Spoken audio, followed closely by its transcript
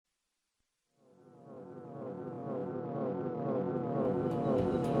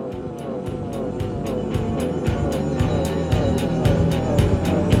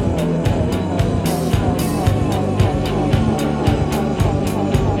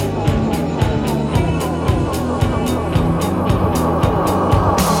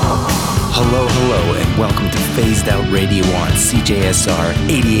welcome to Phased Out Radio on CJSR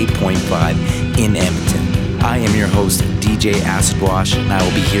 88.5 in Edmonton. I am your host, DJ Acid Wash, and I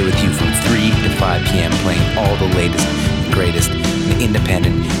will be here with you from 3 to 5 p.m. playing all the latest and greatest in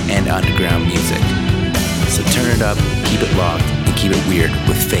independent and underground music. So turn it up, keep it locked, and keep it weird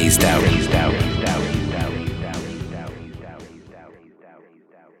with Phased Out. Phased Out. Down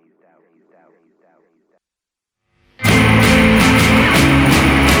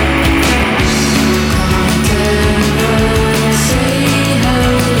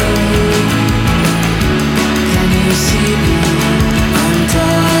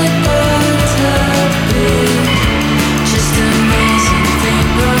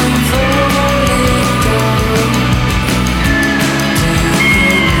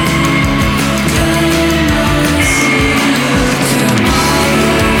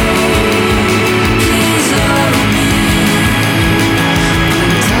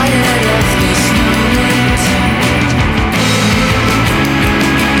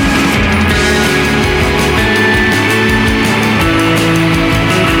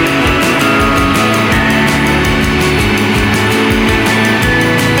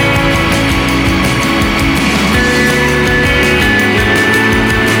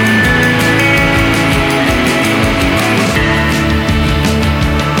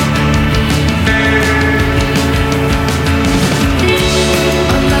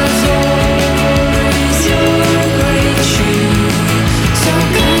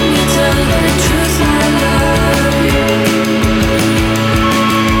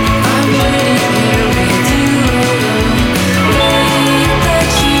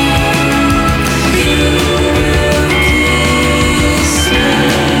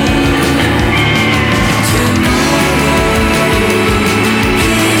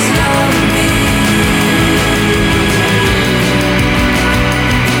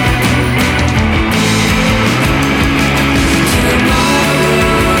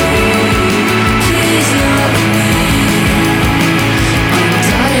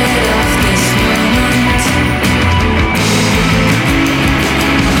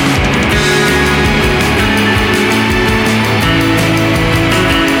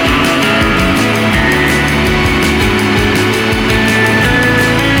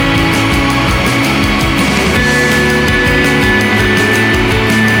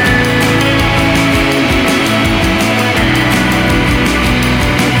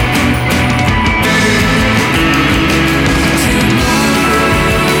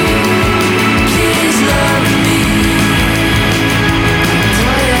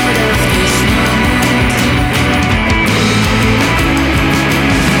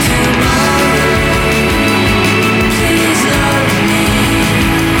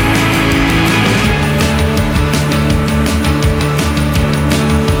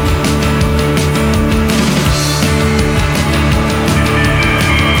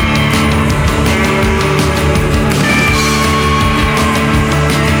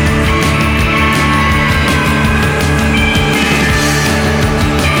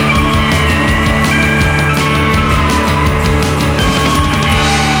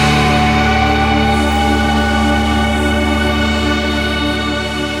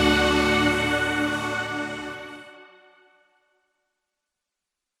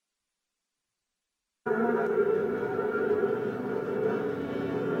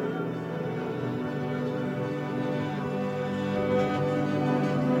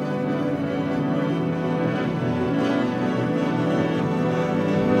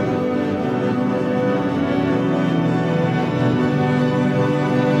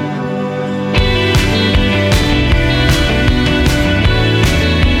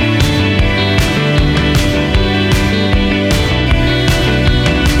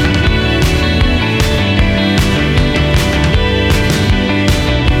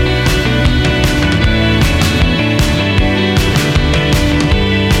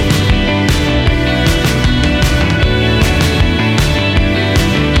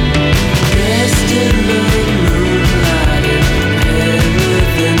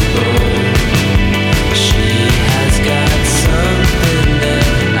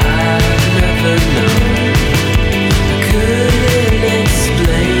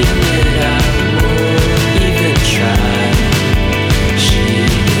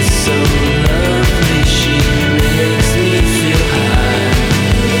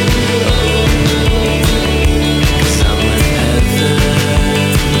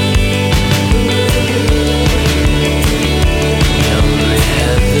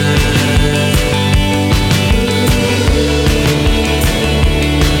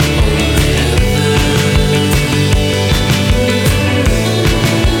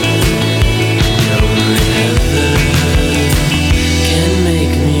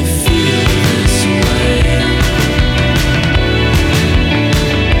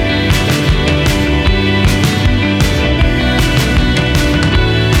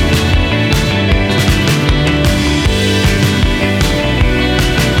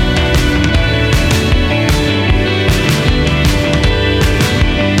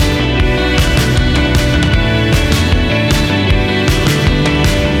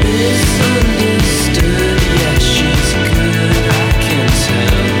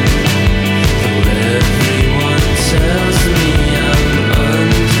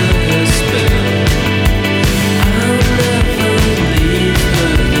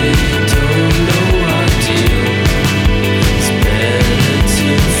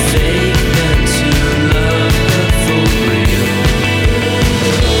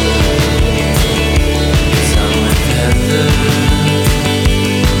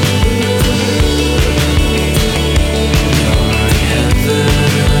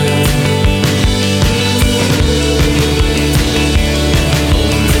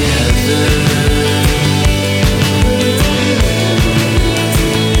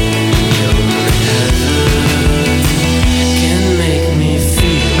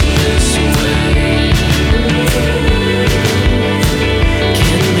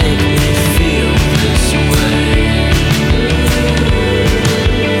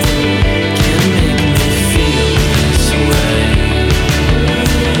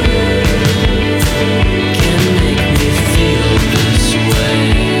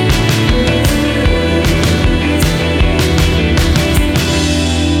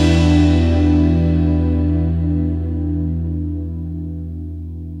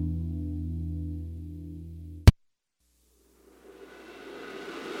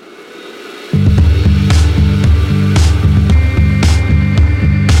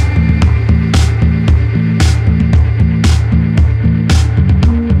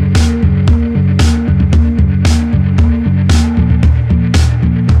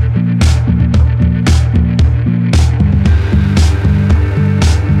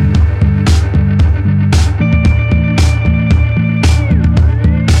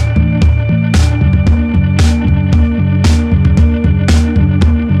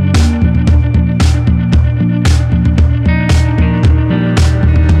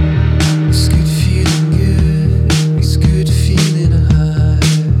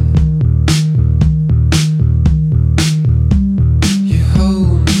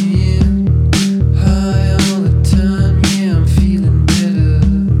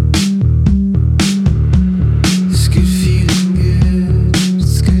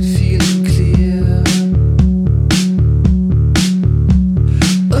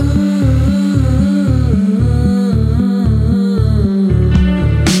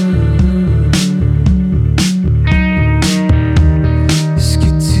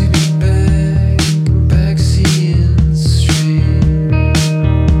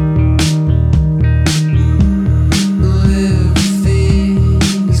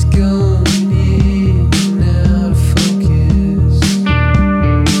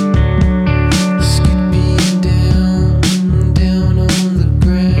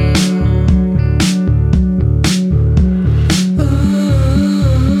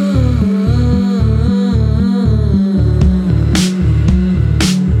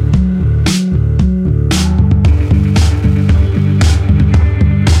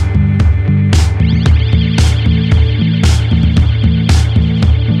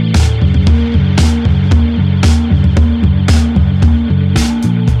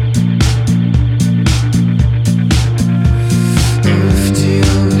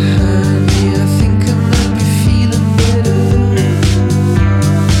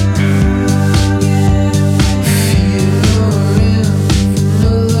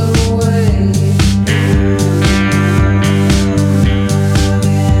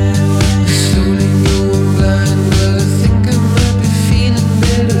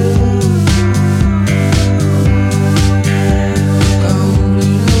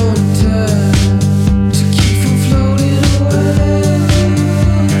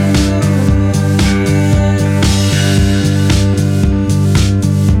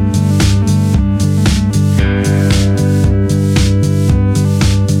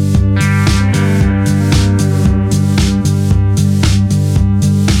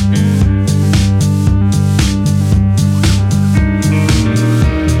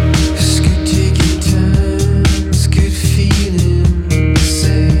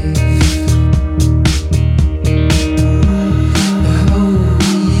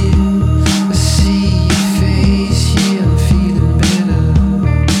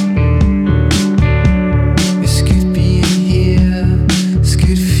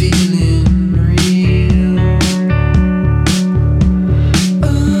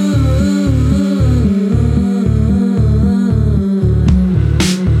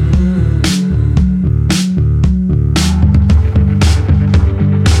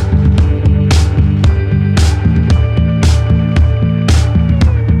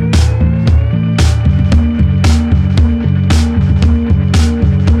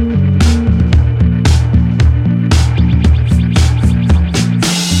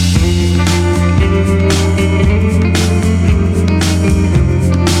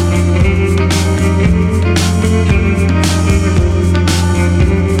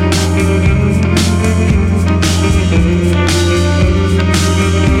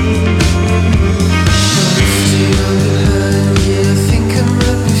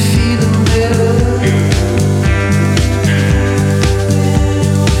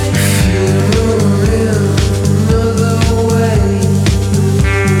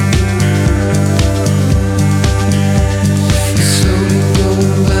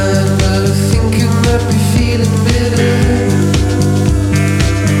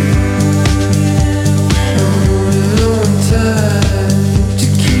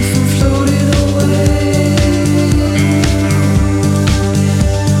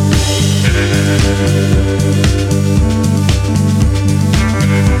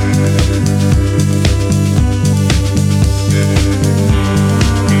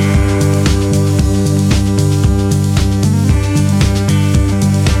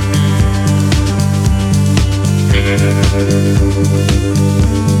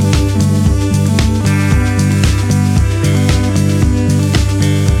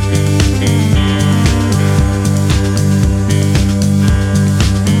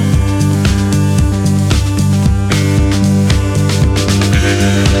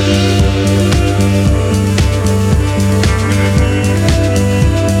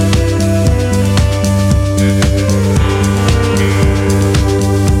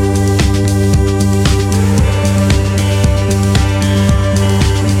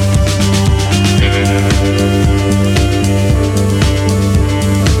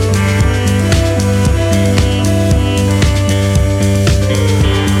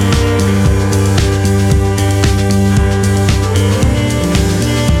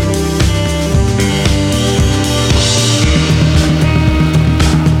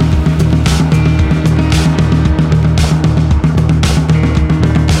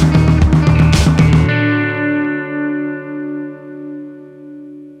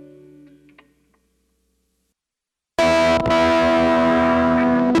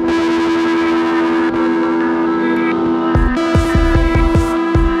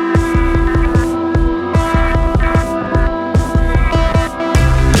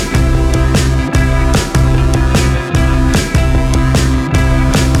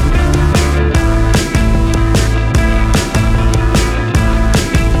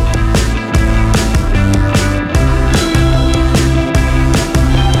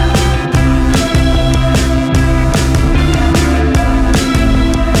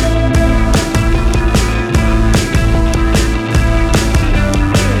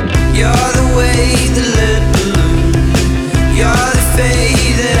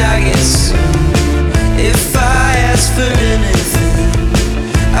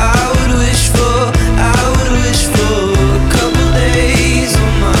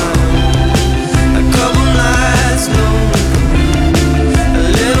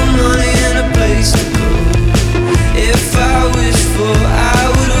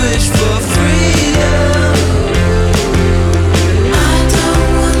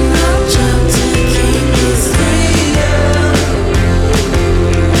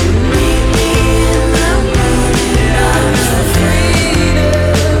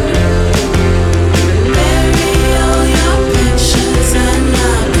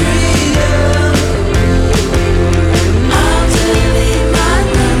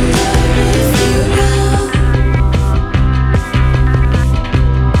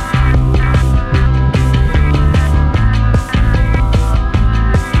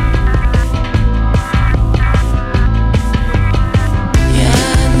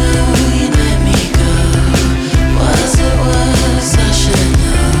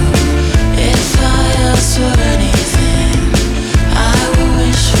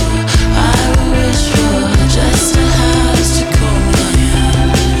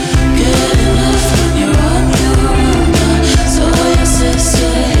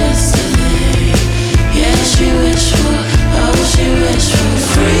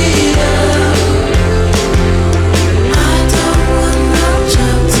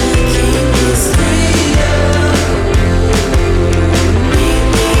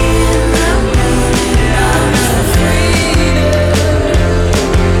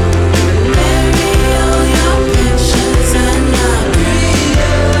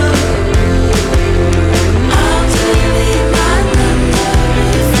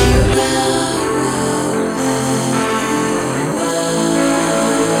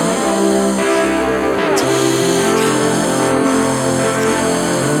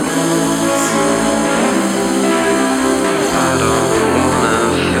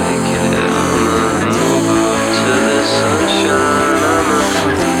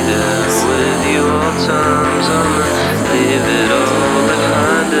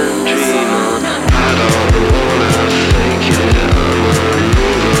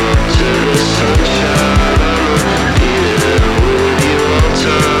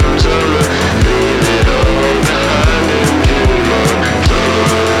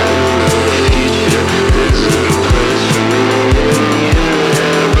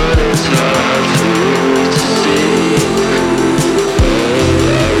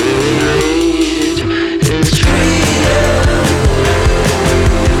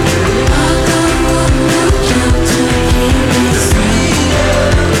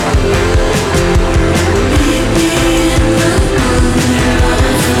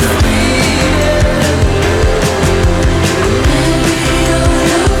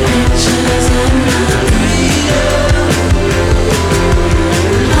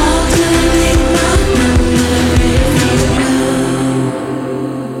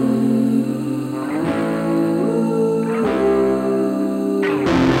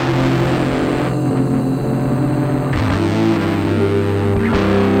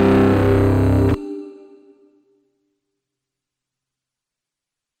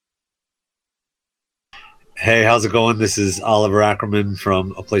Hey, how's it going? This is Oliver Ackerman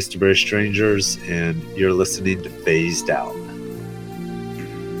from A Place to Bury Strangers, and you're listening to Phased Out.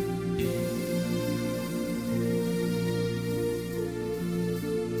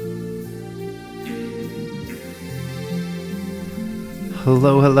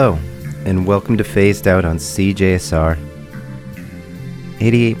 Hello, and welcome to Phased Out on CJSR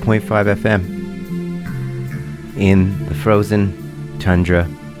 88.5 FM in the frozen tundra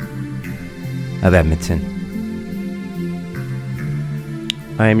of Edmonton.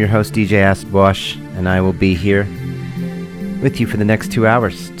 I am your host, DJ Acid Wash, and I will be here with you for the next 2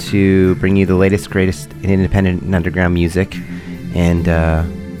 hours to bring you the latest, greatest in independent and underground music and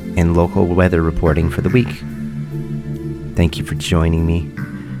local weather reporting for the week. Thank you for joining me.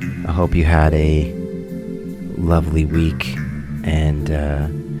 I hope you had a lovely week and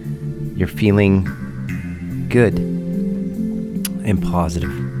you're feeling good and positive.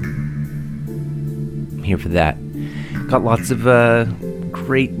 I'm here for that. Got lots of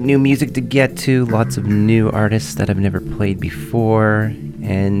great new music to get to, lots of new artists that I've never played before,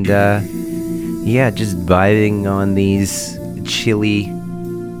 and just vibing on these chilly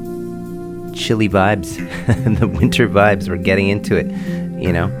vibes. The winter vibes, we're getting into it,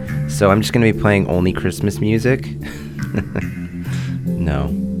 you know. So I'm just going to be playing only Christmas music. No,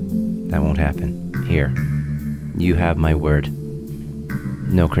 that won't happen. Here, you have my word.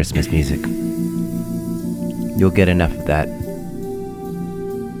 no Christmas music. You'll get enough of that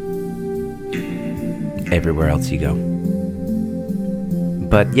everywhere else you go.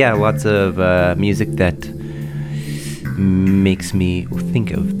 But yeah, lots of music that makes me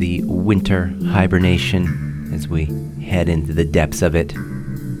think of the winter hibernation as we head into the depths of it.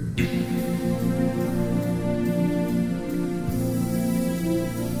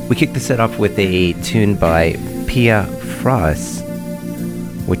 We kicked the set off with a tune by Pia Frost,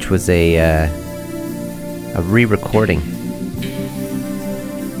 which was a re-recording.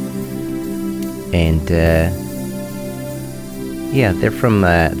 And yeah, they're from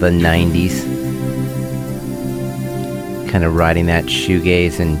the 90s. Kind of riding that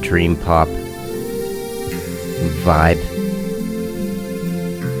shoegaze and dream pop vibe.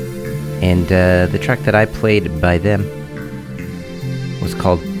 And the track that I played by them was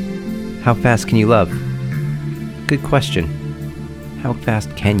called How Fast Can You Love? Good question. How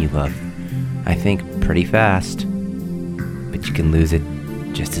fast can you love? I think pretty fast, but you can lose it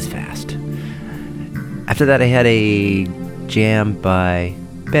just as fast. After that, I had a jam by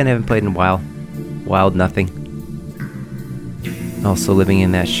a band I haven't played in a while, Wild Nothing. Also living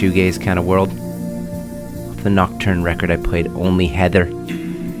in that shoegaze kind of world. Off the Nocturne record, I played Only Heather.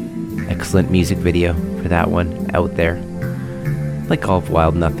 Excellent music video for that one out there. Like all of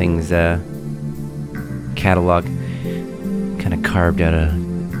Wild Nothing's catalog, kind of carved out a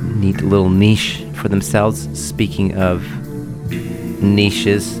neat little niche for themselves. Speaking of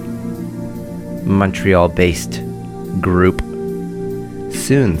niches, Montreal-based group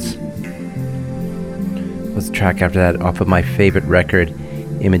Soons was the track after that off of my favorite record,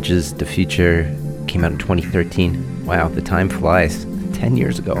 Images the Future, came out in 2013. Wow, the time flies. 10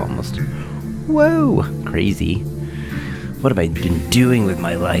 years ago almost. Whoa, crazy. What have I been doing with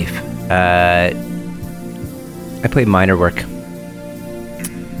my life? I played Minor Work.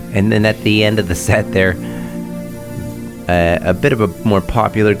 And then at the end of the set there, a bit of a more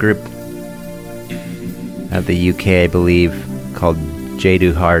popular group out of the UK, I believe, called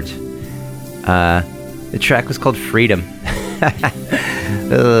Jadu Heart. The track was called Freedom.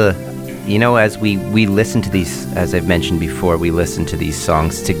 You know, as we listen to these, as I've mentioned before, we listen to these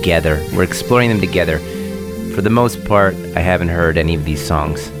songs together. We're exploring them together. For the most part, I haven't heard any of these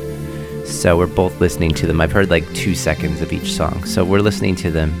songs. So we're both listening to them. I've heard like 2 seconds of each song. So we're listening to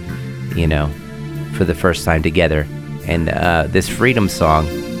them, you know, for the first time together. And this Freedom song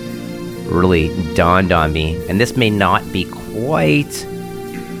really dawned on me. And this may not be quite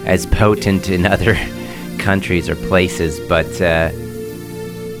as potent in other countries or places, but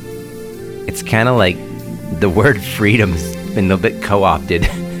it's kind of like the word freedom's been a bit co-opted.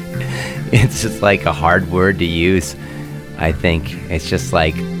 It's just like a hard word to use, I think. It's just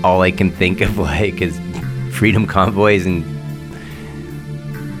like all I can think of like is freedom convoys and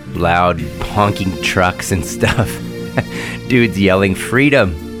loud honking trucks and stuff. Dudes yelling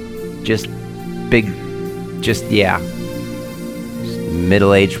freedom. Just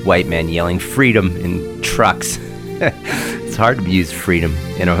middle-aged white men yelling freedom in trucks. It's hard to use freedom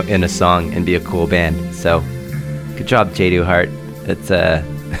in a song and be a cool band. So, good job, Jadu Heart. It's a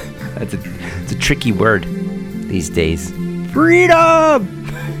tricky word these days. Freedom.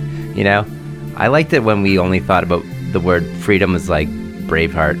 You know, I liked it when we only thought about the word freedom as like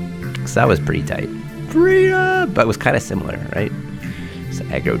Braveheart, because that was pretty tight. Freedom, but it was kind of similar, right? Just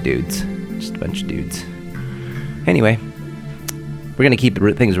aggro dudes, just a bunch of dudes. Anyway, we're gonna keep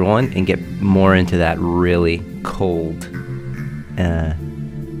things rolling and get more into that really cold,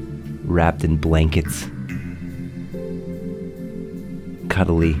 wrapped in blankets,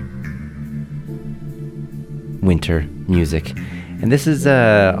 cuddly winter music. And this is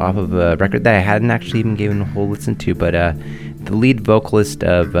off of a record that I hadn't actually even given a whole listen to, but the lead vocalist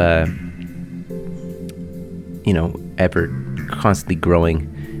of ever constantly growing,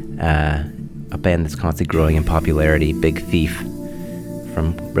 a band that's constantly growing in popularity, Big Thief,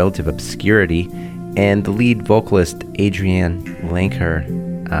 from relative obscurity, and the lead vocalist Adrienne Lenker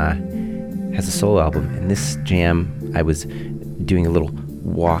has a solo album. And this jam, I was doing a little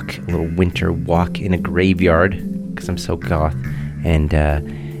winter walk in a graveyard because I'm so goth, and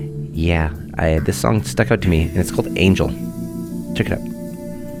this song stuck out to me, and it's called Angel. Check it out.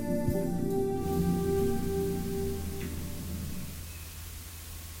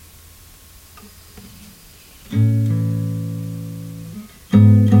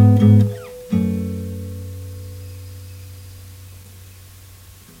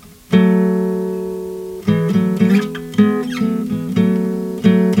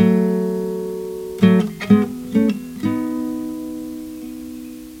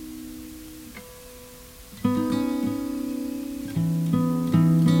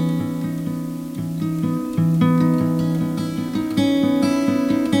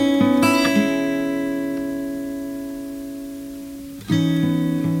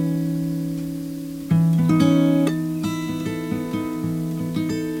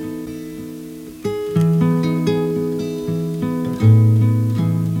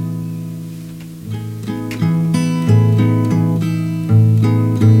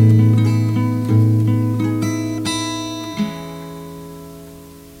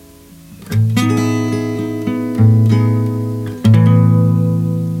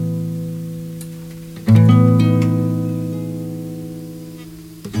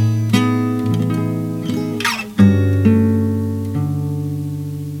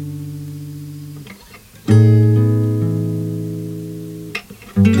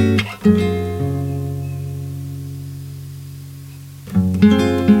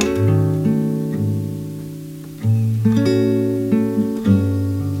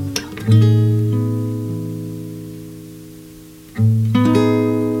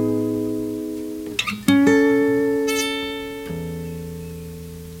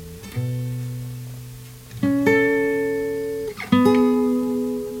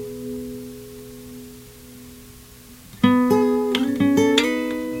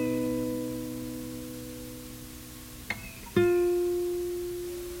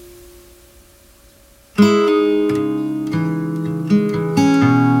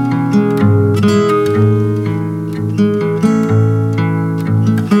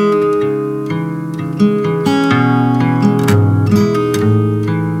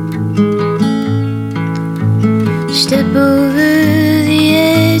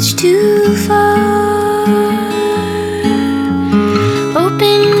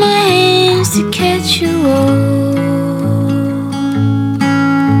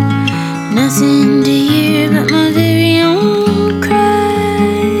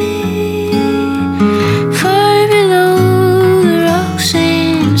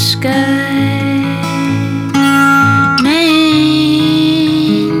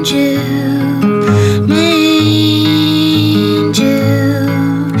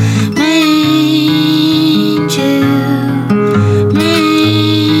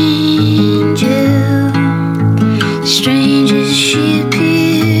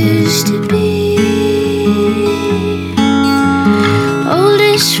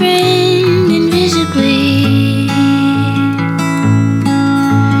 best friend invisibly.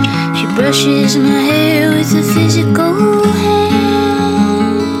 She brushes my hair with a physical hand,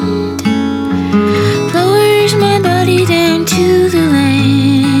 lowers my body down to the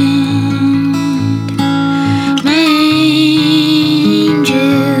land. My angel,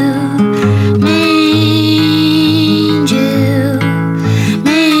 my angel,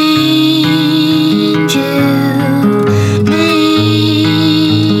 my angel, my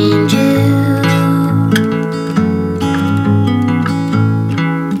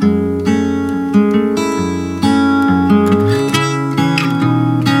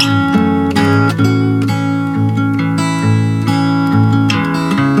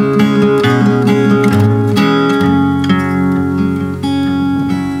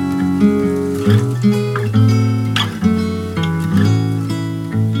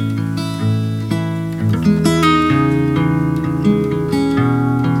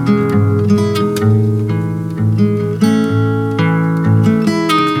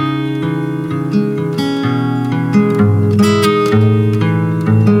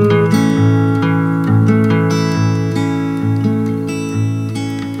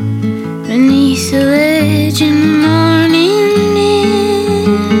beneath the ledge in the morning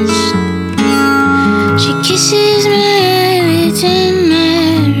mist, she kisses my eyelids and my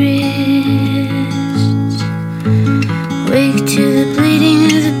wrists. Wake to the bleeding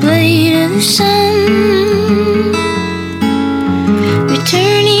of the blade of the sun,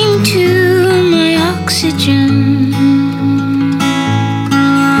 returning to my oxygen.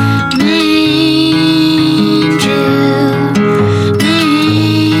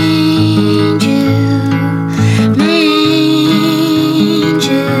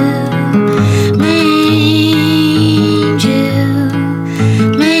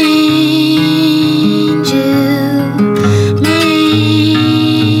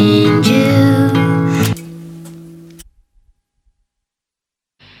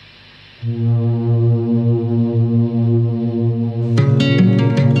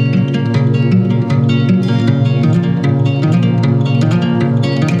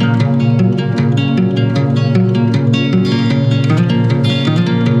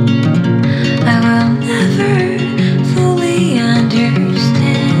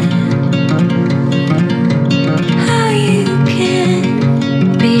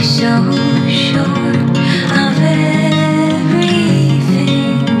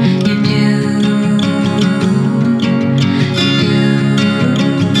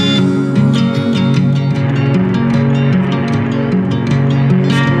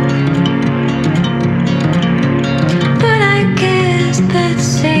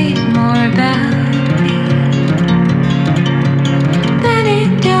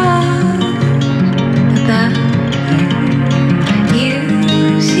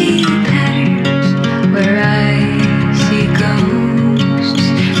 See patterns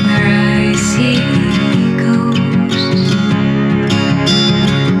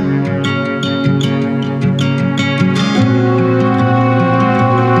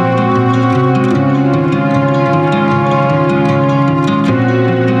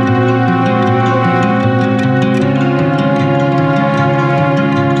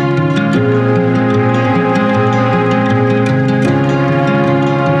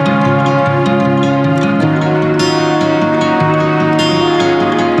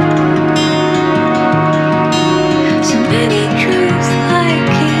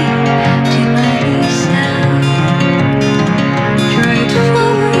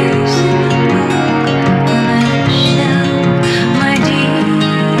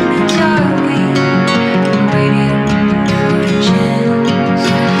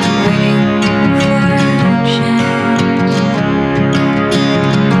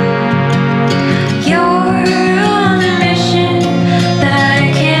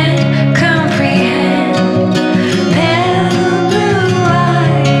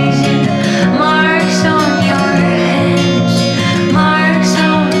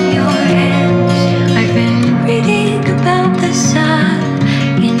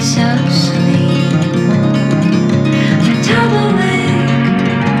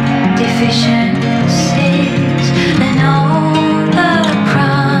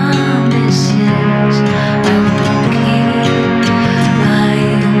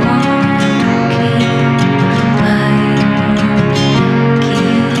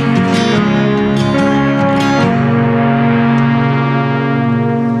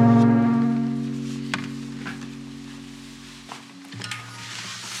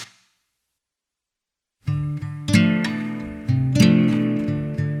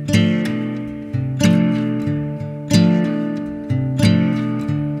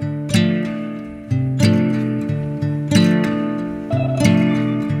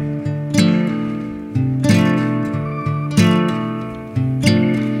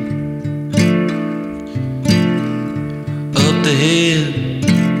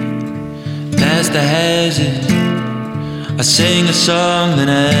past the houses. I sang a song, then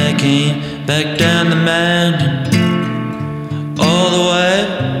I came back down the mountain. All the while,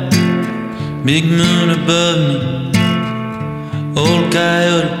 big moon above me, old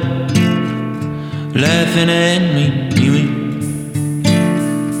coyote laughing at me.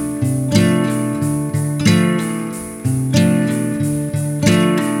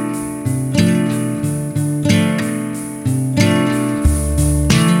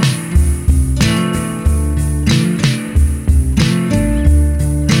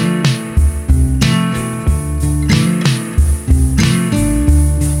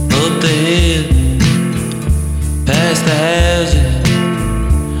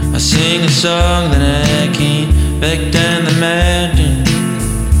 Song, then I came back down the mountain.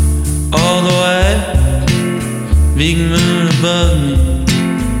 All the while, big moon above me,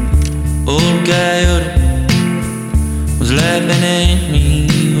 old coyote was laughing at me.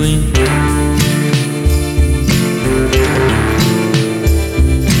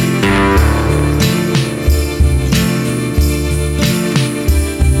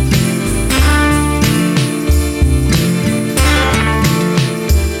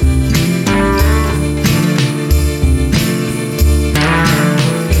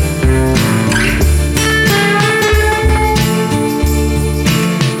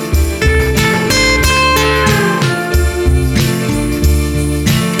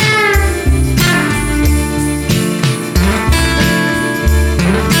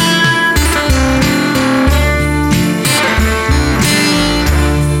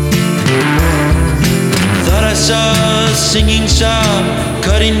 Singing saw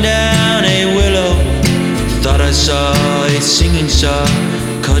cutting down a willow. Thought I saw a singing saw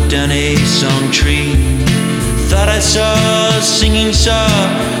cut down a song tree. Thought I saw a singing saw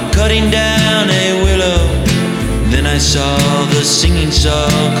cutting down a willow. Then I saw the singing saw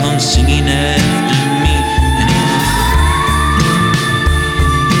come singing after me.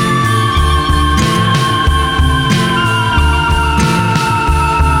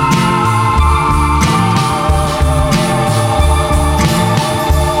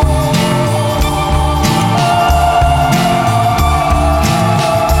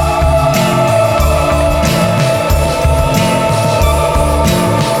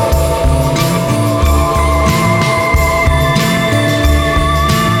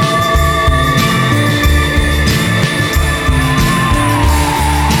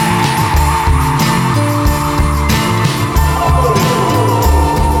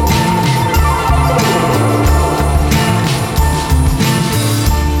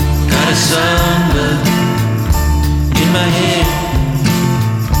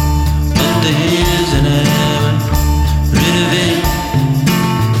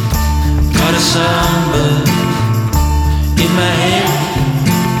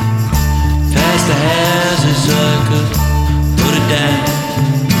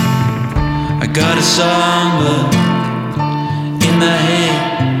 Got a songbird in my head,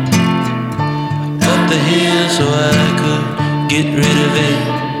 up the hill so I could get rid of it.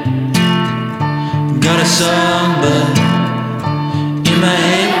 Got a songbird in my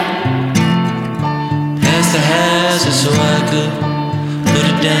head, past the houses so I could put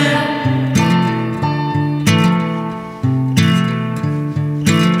it down.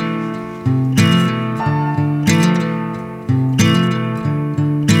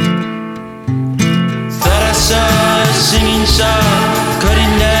 Singing saw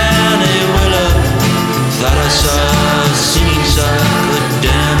cutting down a willow. Thought I saw a singing saw cut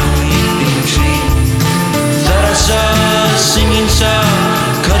down a weeping tree. Thought I saw a singing saw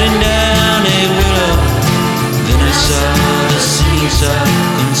cutting down a willow. Then I saw the singing saw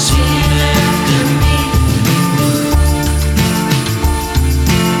come singing.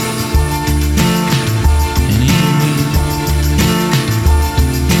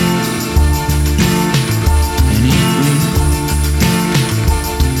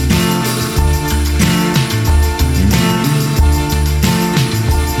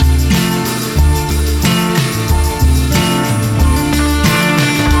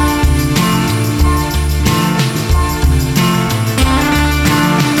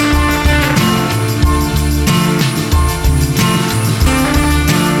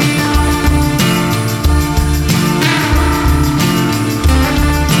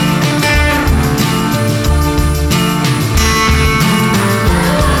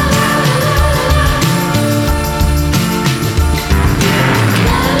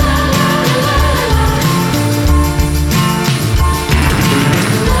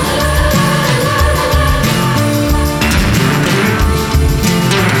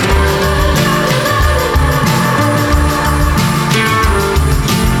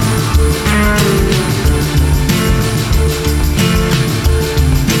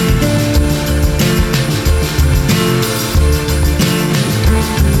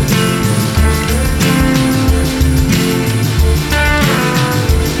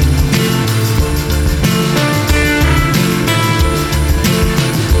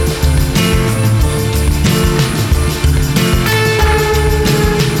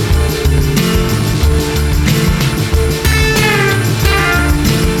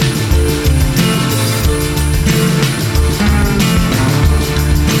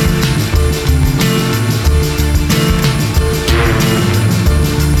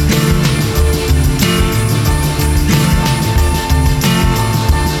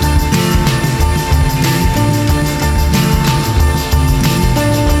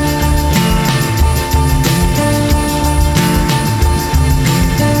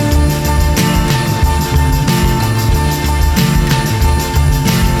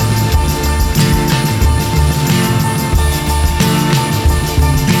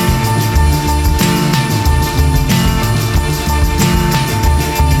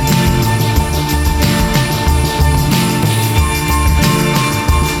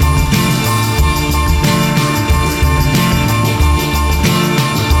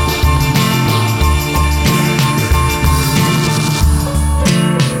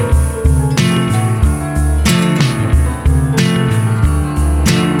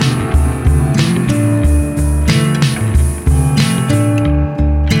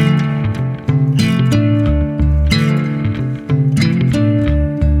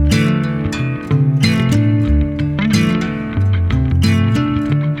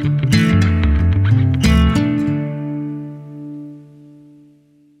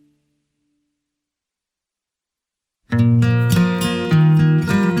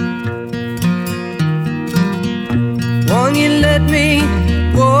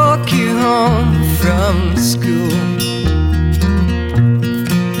 home from school.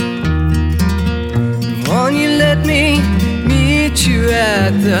 Won't you let me meet you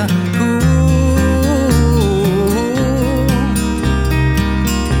at the pool?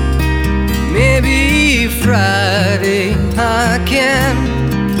 Maybe Friday I can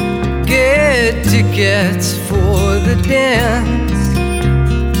get tickets for the dance,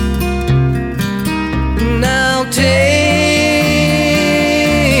 and I'll take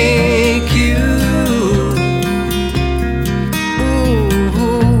you. Ooh.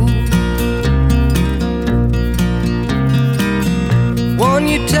 Won't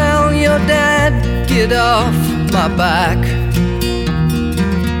you tell your dad, get off my back?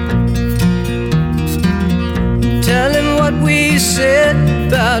 Tell him what we said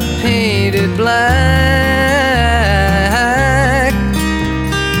about painted black.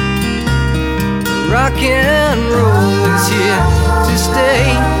 Rock and roll is here to stay.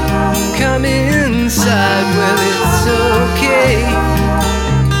 Come inside, well, it's okay.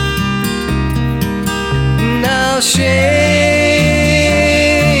 And I'll shake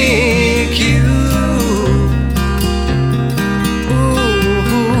you.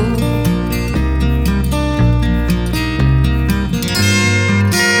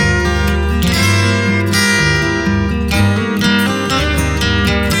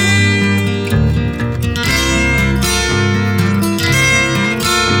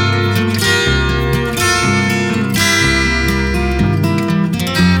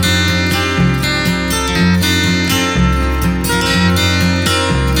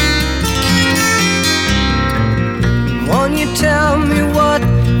 Tell me what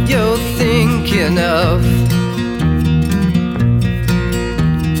you're thinking of.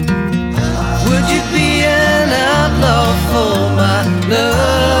 Would you be an outlaw for my love?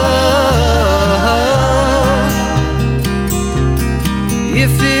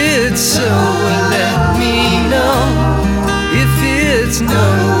 If it's so, well, let me know. If it's no,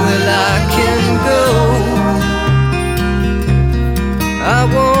 well, I can go. I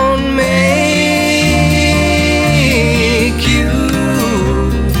won't make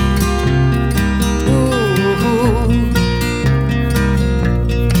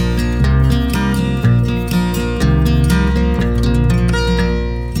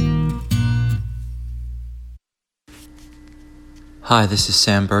Hi, this is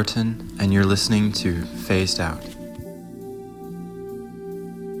Sam Burton, and you're listening to Phased Out.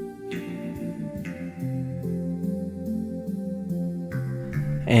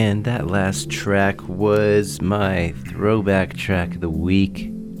 And that last track was my throwback track of the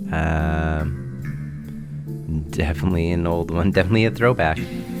week. Definitely an old one, definitely a throwback.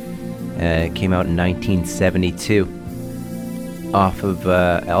 It came out in 1972 off of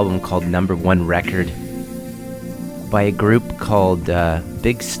an album called Number One Record by a group called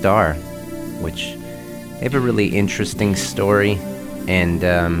Big Star, which they have a really interesting story, and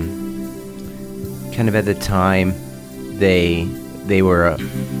kind of at the time they were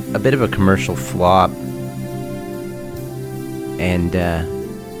a bit of a commercial flop, and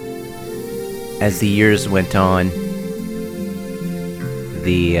as the years went on,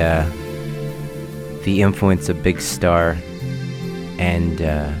 the influence of Big Star and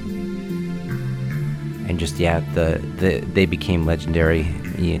just they became legendary,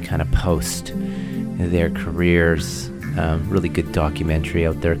 kind of post their careers. Really good documentary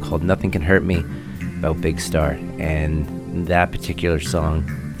out there called Nothing Can Hurt Me about Big Star, and that particular song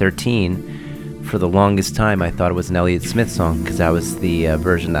 13, for the longest time I thought it was an Elliott Smith song, because that was the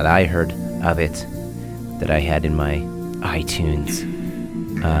version that I heard of it that I had in my iTunes.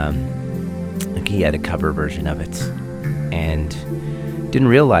 He had a cover version of it, and didn't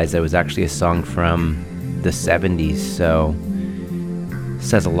realize that was actually a song from the 70s, so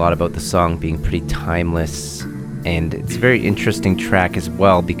says a lot about the song being pretty timeless. And it's a very interesting track as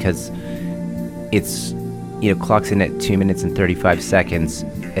well, because it's, clocks in at 2 minutes and 35 seconds.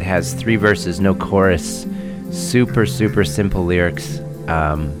 It has 3 verses, no chorus, super simple lyrics,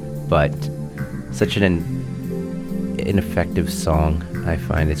 but such an effective song. I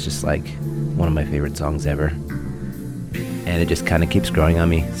find it's just like one of my favorite songs ever, and it just kind of keeps growing on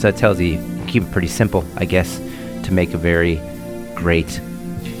me. So it tells you keep it pretty simple, I guess, to make a very great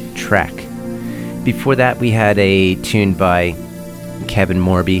track. Before that, we had a tune by Kevin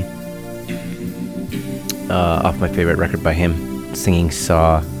Morby, off my favorite record by him, Singing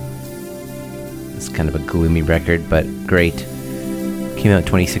Saw. It's kind of a gloomy record, but great. Came out in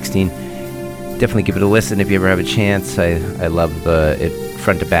 2016. Definitely give it a listen if you ever have a chance. I love it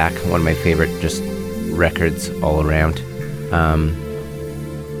front to back. One of my favorite just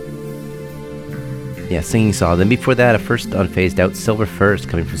Yeah, Singing Saw. Then before that, a first unphased out, Silver First,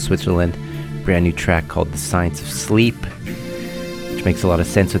 coming from Switzerland. Brand new track called The Science of Sleep, which makes a lot of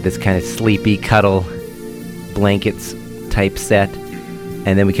sense with this kind of sleepy cuddle blankets type set.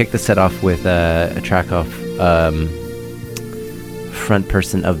 And then we kicked the set off with a track off front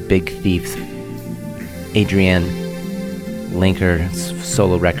person of Big Thief, Adrienne Linker's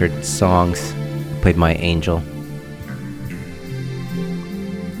solo record, Songs, played My Angel.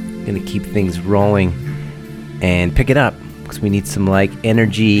 Gonna keep things rolling and pick it up because we need some like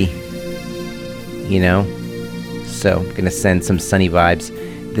energy, you know. So I'm gonna send some sunny vibes.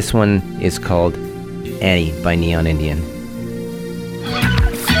 This one is called Annie by Neon Indian.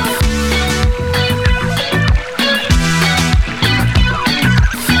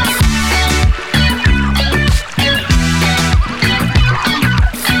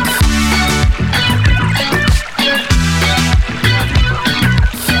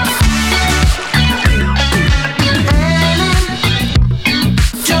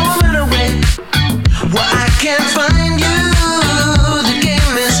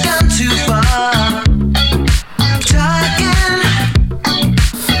 Dark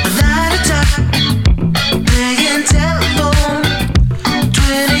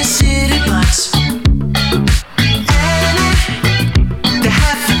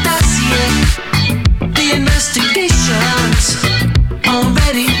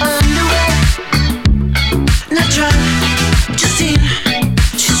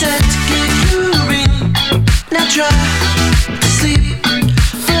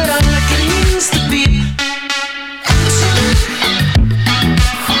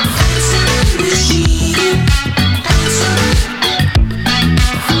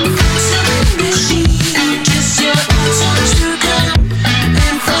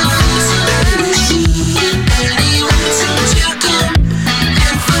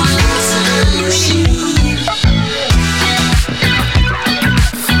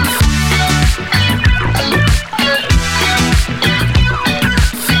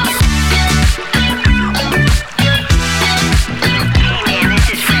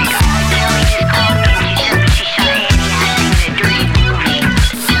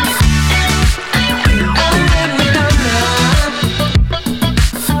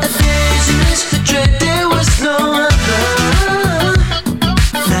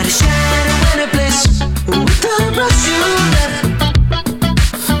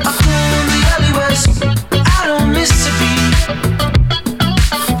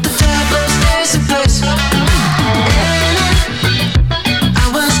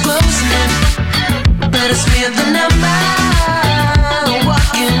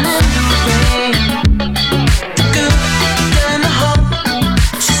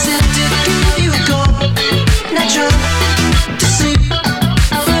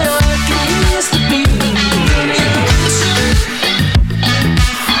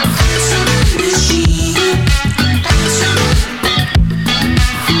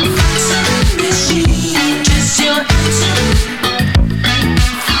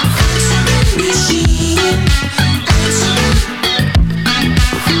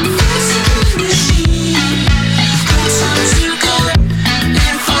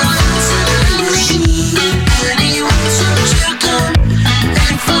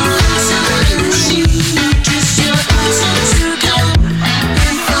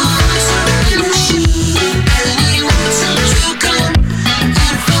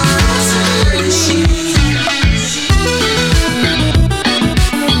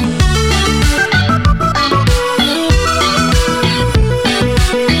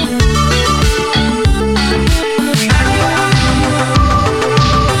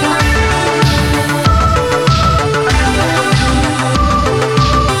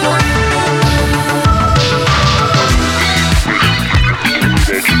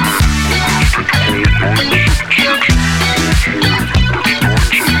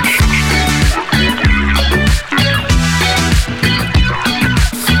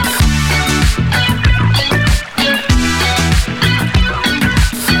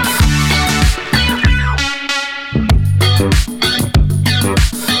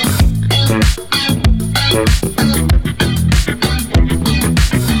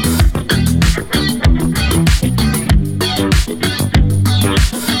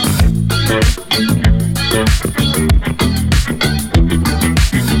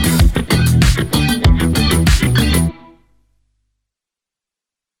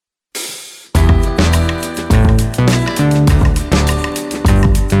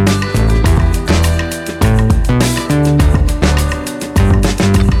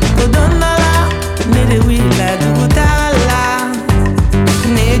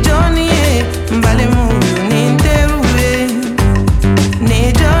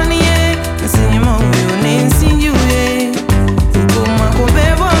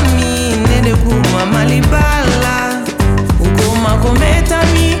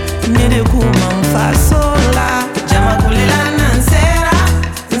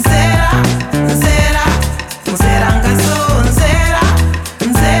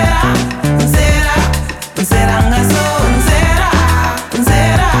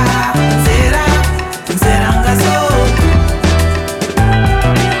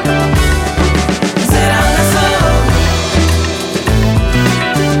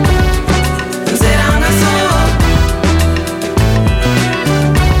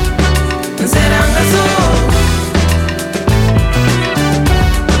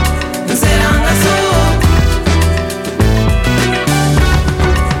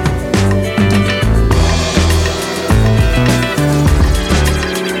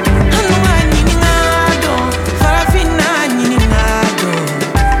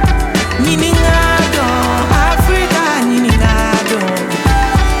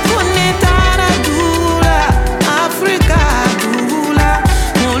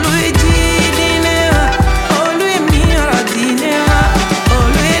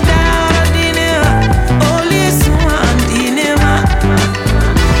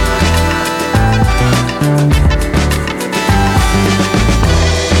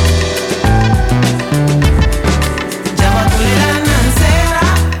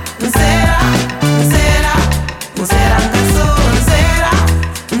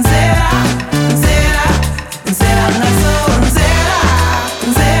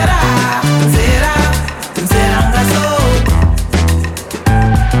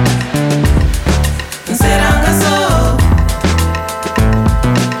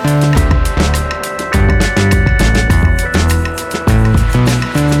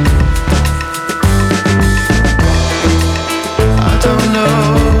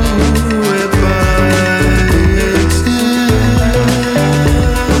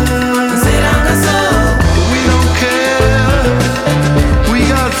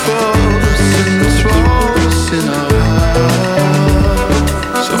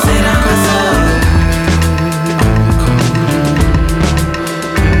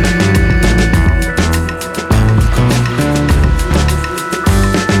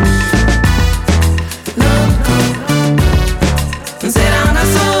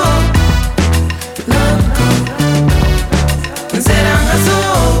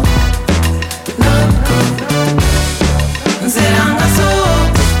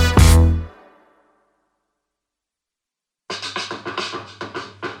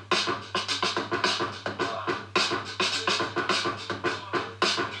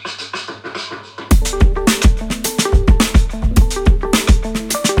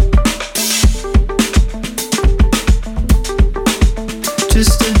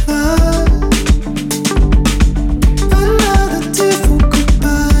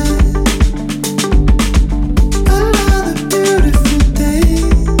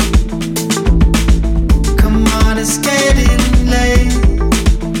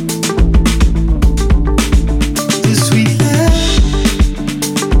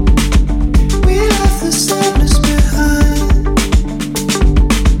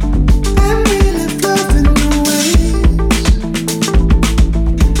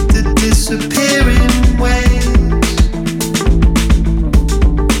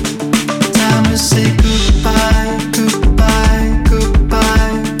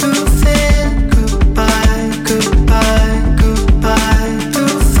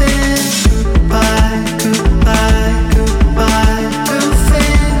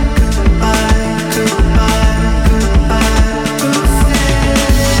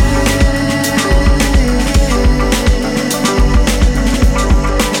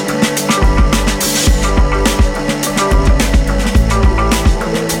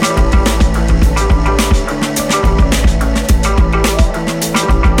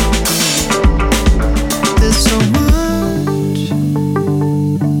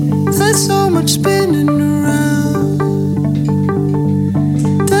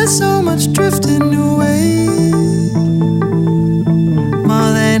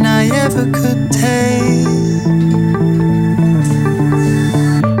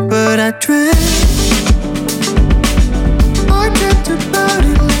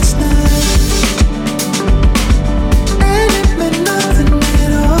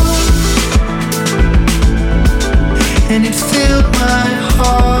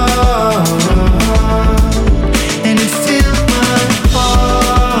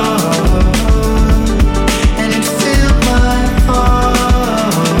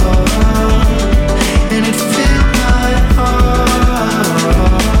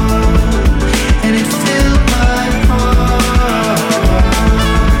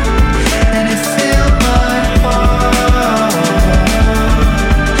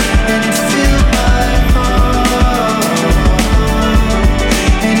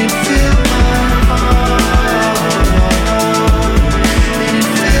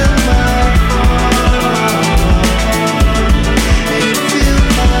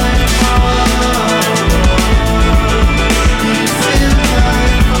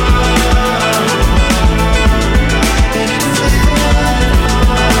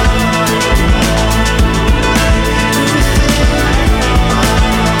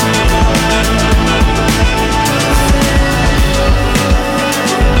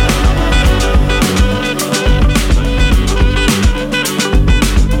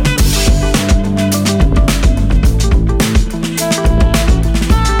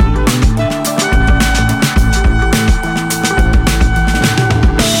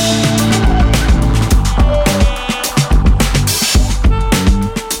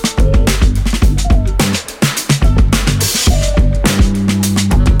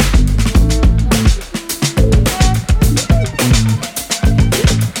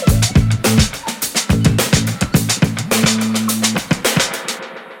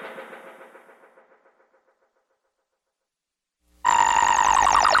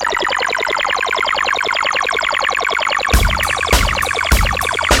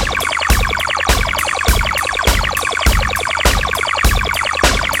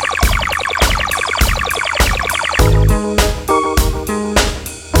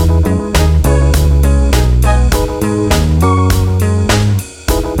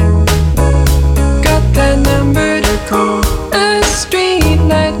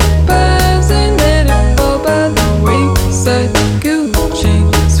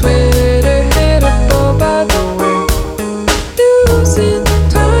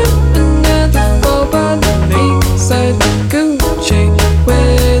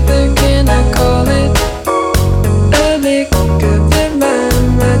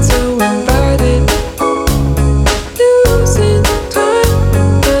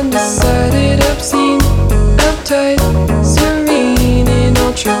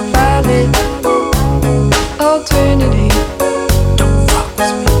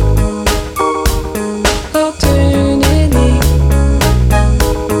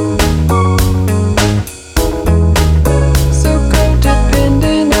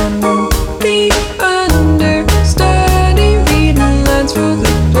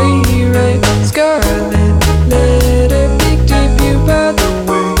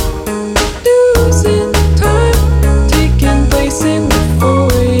in the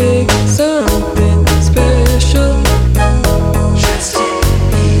foyer.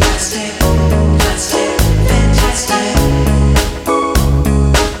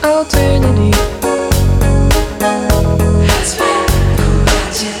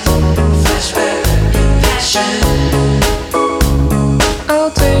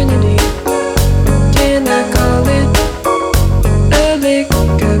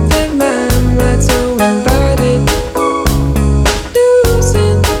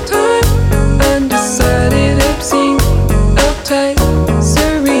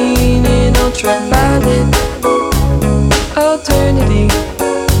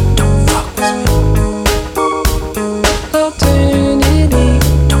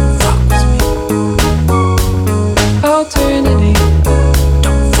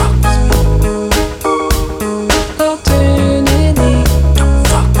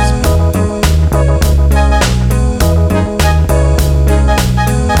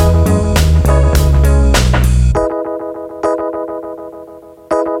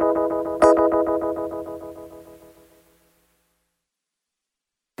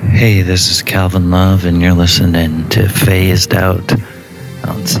 Hey, this is Calvin Love, and you're listening to Phased Out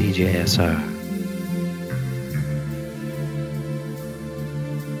on CJSR.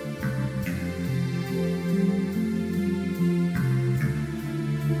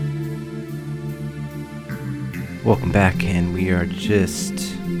 Welcome back, and we are just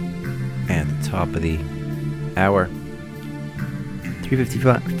at the top of the hour.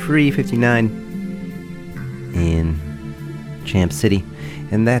 3:59 in Champ City.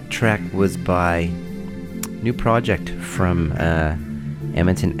 And that track was by new project from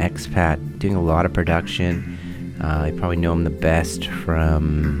Edmonton Expat, doing a lot of production. You probably know him the best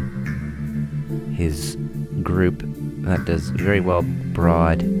from his group that does very well,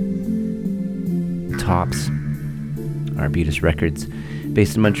 Broad Tops, Arbutus Records,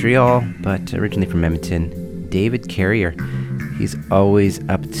 based in Montreal, but originally from Edmonton. David Carrier, he's always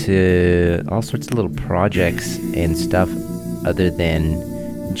up to all sorts of little projects and stuff other than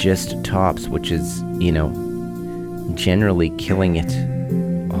just Tops, which is, generally killing it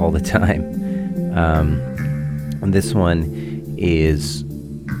all the time. And this one is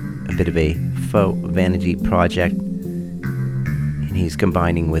a bit of a faux vanity project, and he's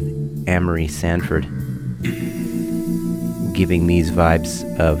combining with Amory Sanford, giving these vibes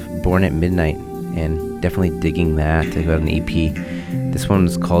of Born at Midnight, and definitely digging that. I got an EP. This one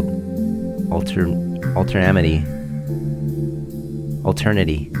is called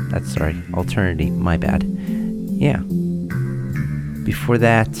Alternity, my bad. Yeah. Before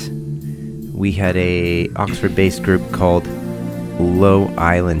that, we had a Oxford-based group called Low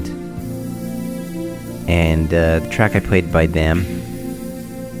Island, and the track I played by them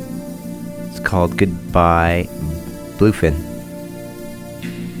is called Goodbye Bluefin,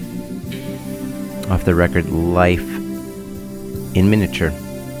 off the record Life in Miniature.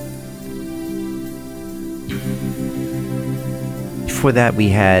 Before that, we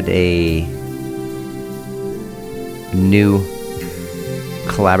had a new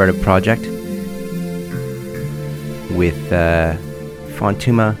collaborative project with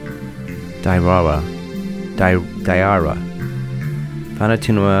Fontuma Diarra.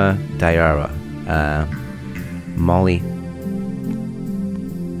 Fontuma Diarra. Molly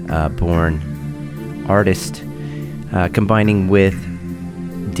born artist, combining with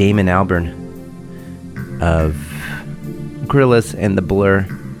Damon Albarn of Gorillaz and the Blur,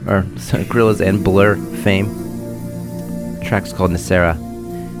 Gorillaz and Blur fame. The track's called Nacera,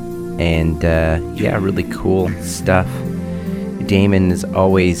 and really cool stuff. Damon is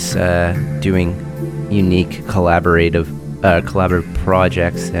always doing unique collaborative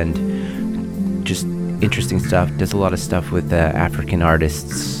projects and just interesting stuff. Does a lot of stuff with African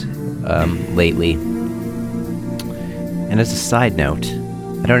artists lately. And as a side note,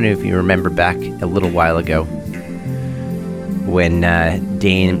 I don't know if you remember back a little while ago when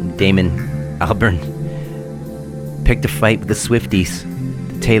Damon Albarn picked a fight with the Swifties,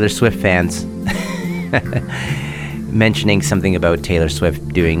 the Taylor Swift fans, mentioning something about Taylor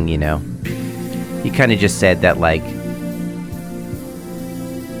Swift doing, he kind of just said that,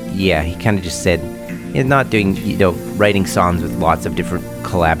 he kind of just said, he's not doing, writing songs with lots of different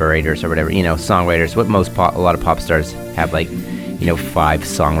collaborators or whatever, songwriters. What a lot of pop stars have, 5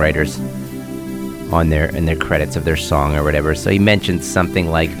 songwriters on in their credits of their song or whatever. So he mentioned something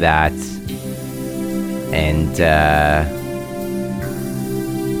like that, and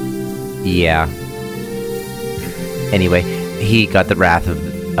anyway, he got the wrath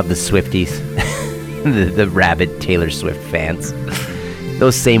of the Swifties, the rabid Taylor Swift fans,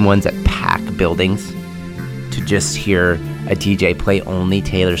 those same ones that pack buildings to just hear a DJ play only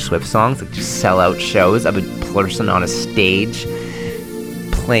Taylor Swift songs, just sell out shows of a person on a stage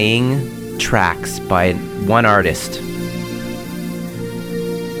playing tracks by one artist.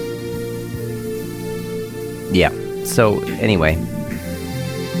 Yeah, so anyway,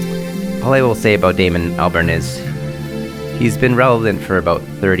 all I will say about Damon Albarn is he's been relevant for about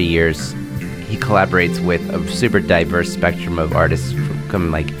 30 years. He collaborates with a super diverse spectrum of artists,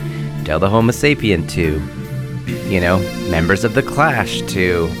 from Del the Homo Sapien to, members of The Clash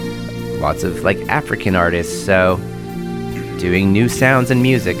to lots of African artists, so doing new sounds and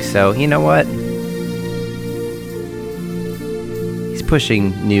music. So you know what? He's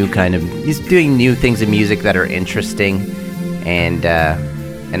pushing he's doing new things in music that are interesting, and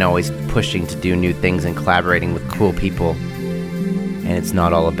always pushing to do new things and collaborating with cool people. And it's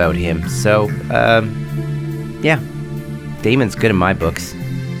not all about him. So, Damon's good in my books.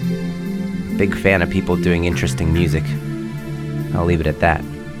 Big fan of people doing interesting music. I'll leave it at that.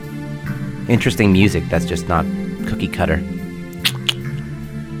 Interesting music that's just not cookie cutter.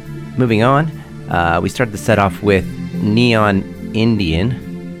 Moving on, we started the set off with Neon Indian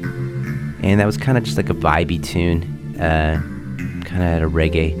And that was kind of just like a vibey tune, kind of had a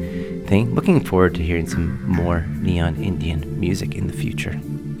reggae thing. Looking forward to hearing some more Neon Indian music in the future.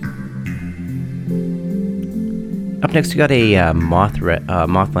 Up next, we got a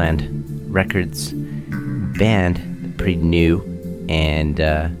Mothland Records band, pretty new, and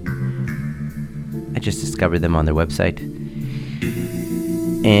I just discovered them on their website.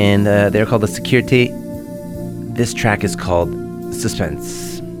 And they're called The Security. This track is called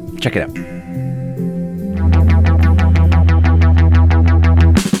Suspense. Check it out.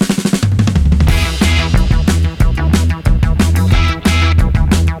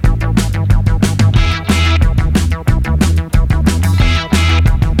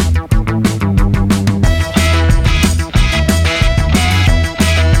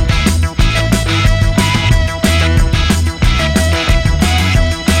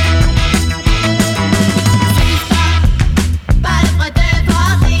 Palabra de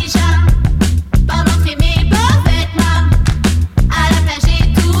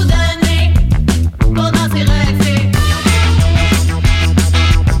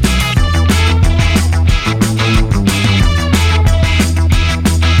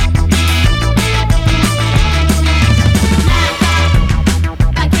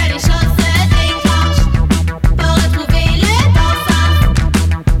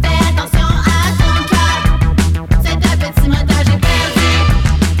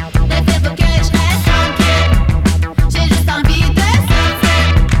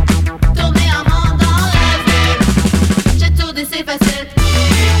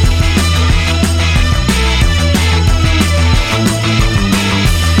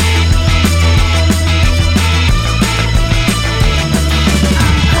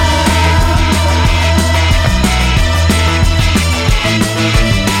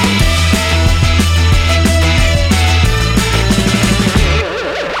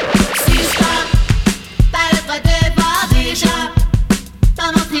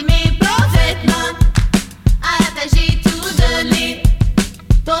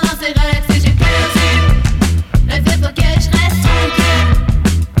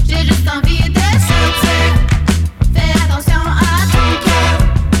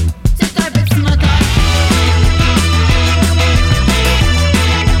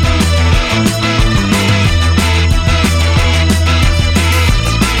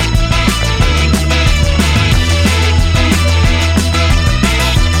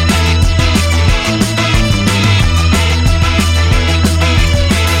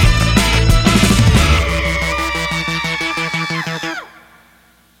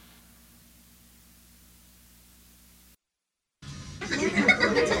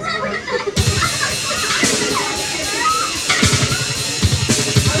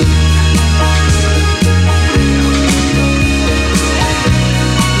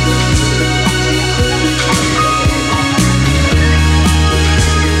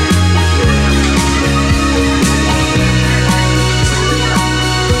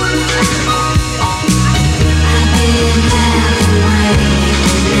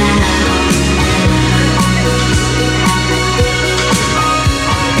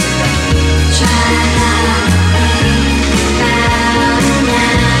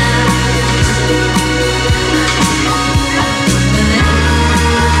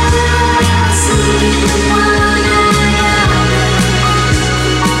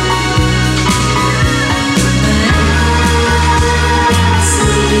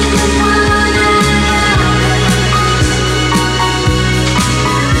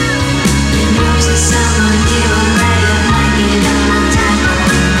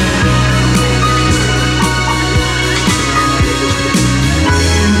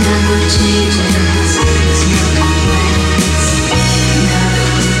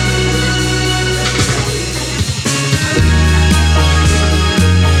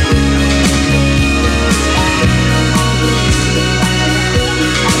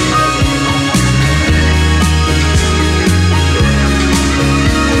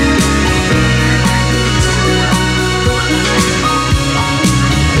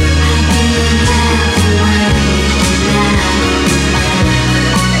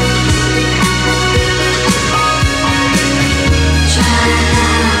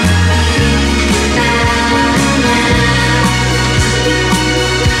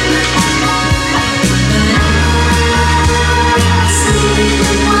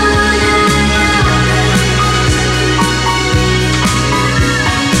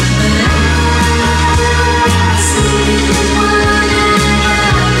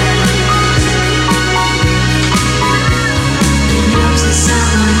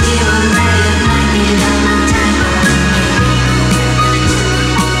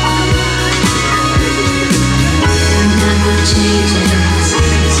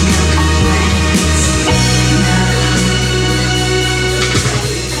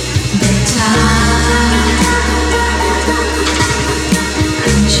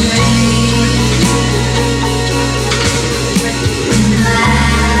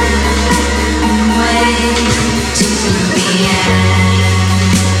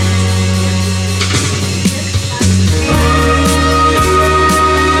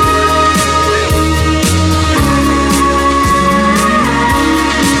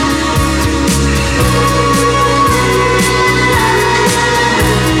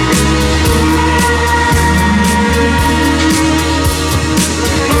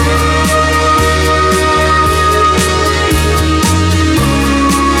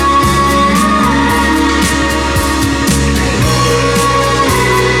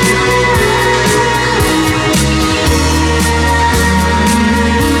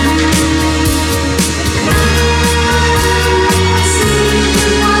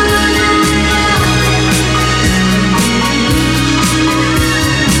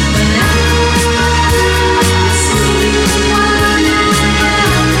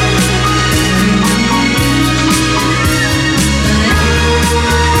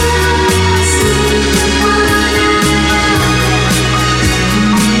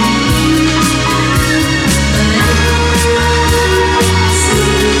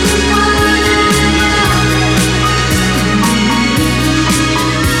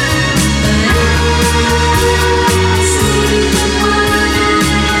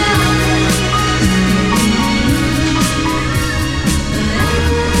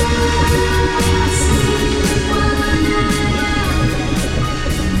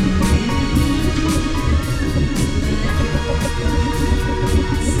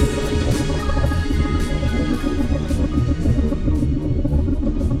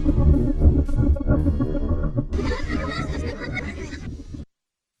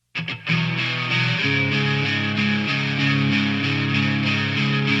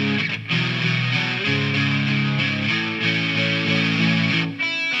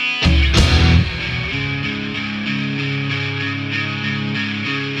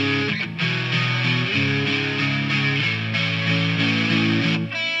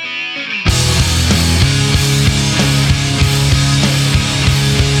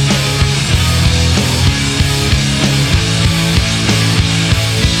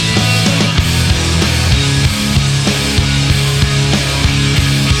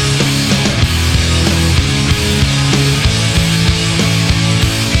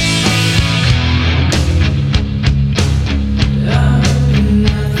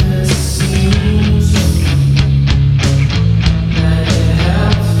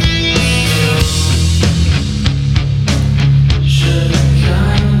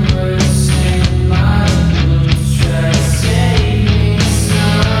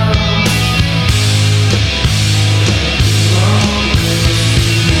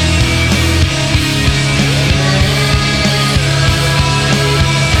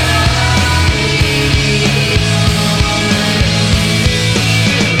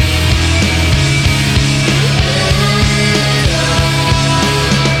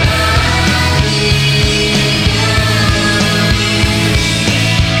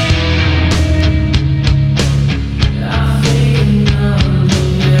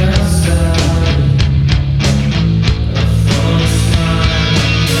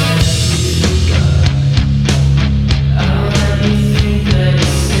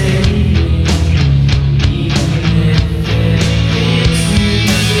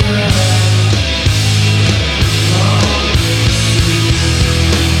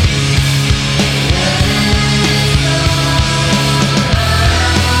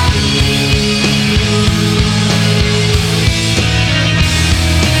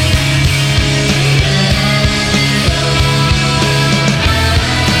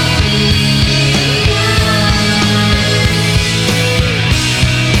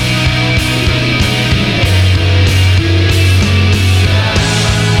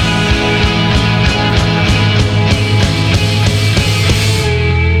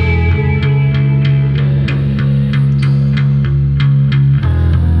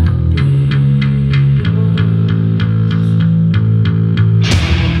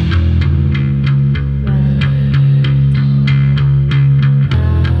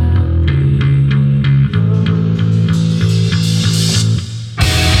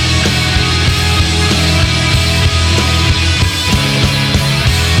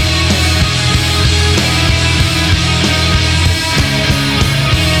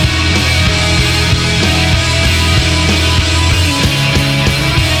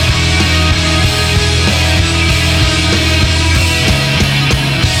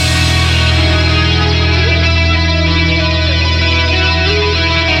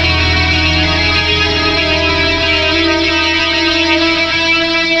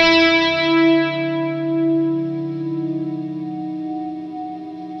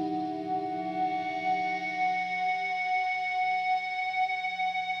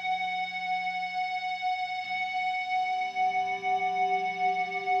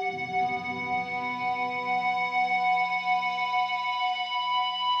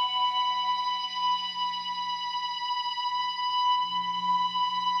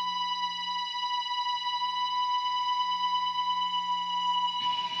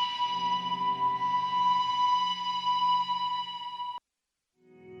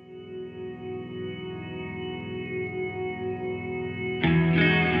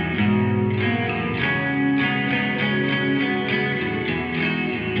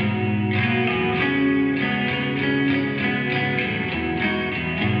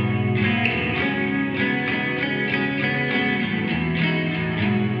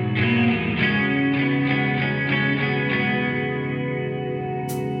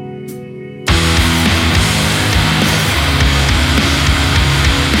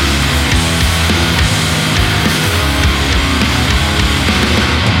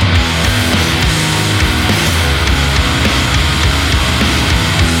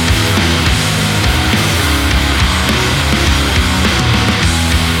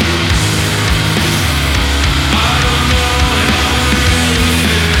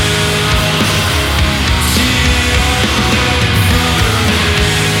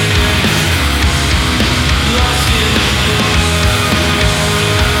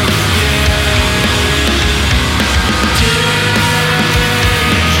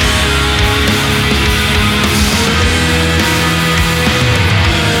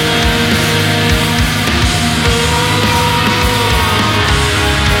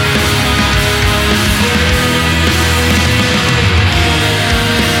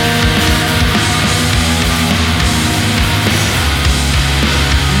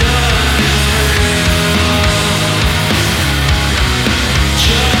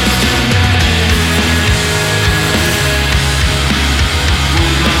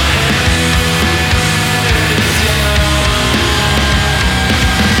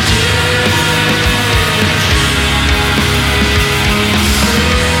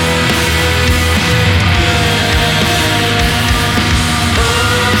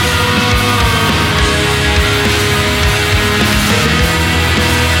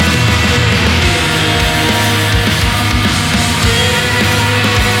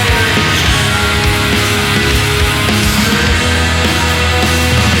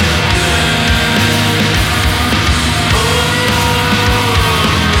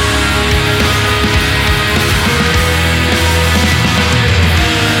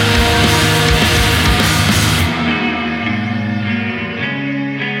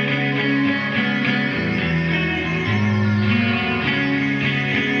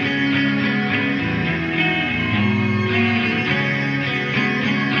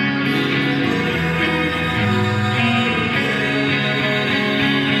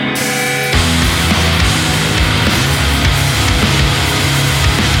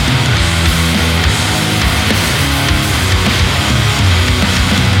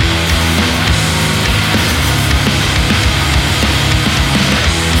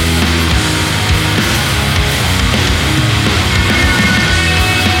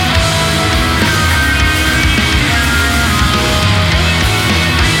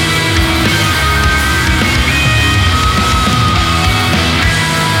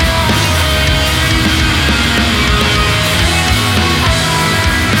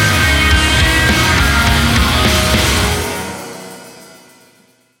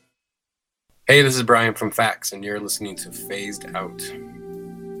Hey, this is Brian from Fax, and you're listening to Phased Out.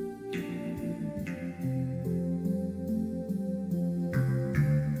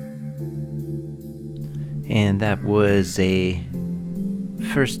 And that was a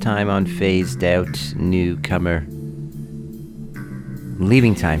first time on Phased Out newcomer,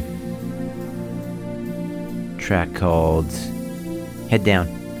 Leaving Time. Track called Head Down.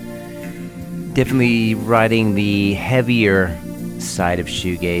 Definitely riding the heavier side of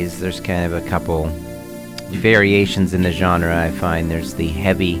shoegaze. There's kind of a couple variations in the genre. I find there's the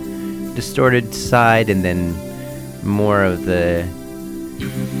heavy, distorted side, and then more of the,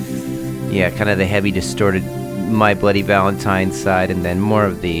 kind of the heavy, distorted My Bloody Valentine side, and then more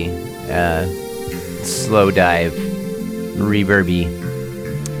of the slow dive, reverby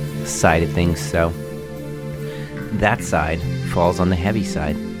side of things. So that side falls on the heavy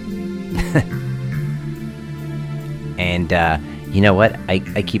side. And you know what? I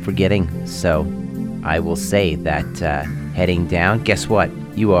keep forgetting, so I will say that heading down, guess what?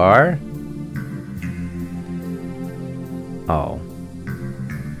 You are... Oh.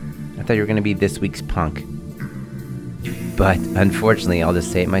 I thought you were going to be this week's punk. But unfortunately, I'll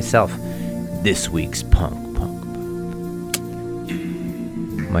just say it myself. This week's punk.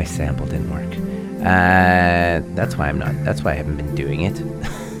 My sample didn't work. That's why I haven't been doing it.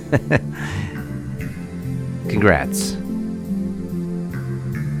 Congrats.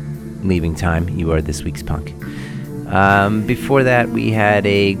 Leaving Time, you are this week's punk. Before that, we had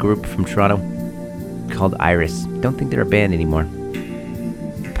a group from Toronto called Iris. Don't think they're a band anymore.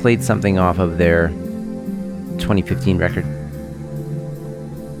 Played something off of their 2015 record.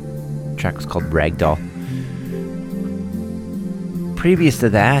 The track was called Ragdoll. Previous to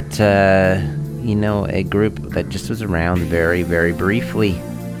that, a group that just was around very, very briefly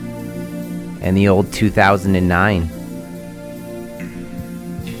in the old 2009.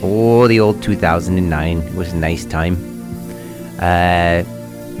 Oh, the old 2009. It was a nice time.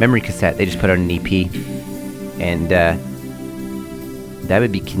 Memory Cassette, they just put out an EP. And that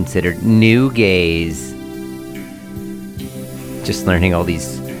would be considered new gaze. Just learning all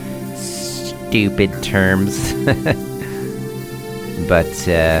these stupid terms. But,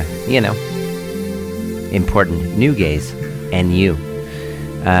 important. New gaze. And you.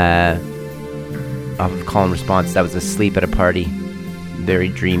 Off of Call and Response, that was Asleep at a Party. Very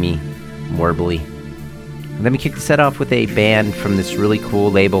dreamy, warbly. And then we kicked the set off with a band from this really cool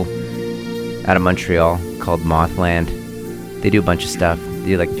label out of Montreal called Mothland. They do a bunch of stuff. They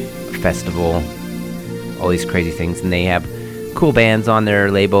do like a festival, all these crazy things, and they have cool bands on their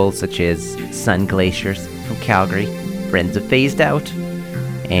label such as Sun Glaciers from Calgary, Friends of Phased Out,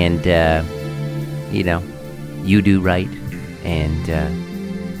 and You Do Right, and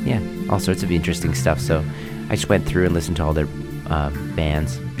all sorts of interesting stuff. So I just went through and listened to all their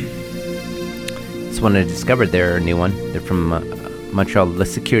bands. This one I discovered their new one. They're from Montreal, La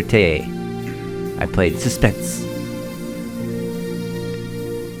Sécurité. I played Suspense.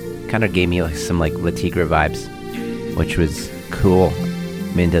 Kind of gave me some La Tigre vibes, which was cool.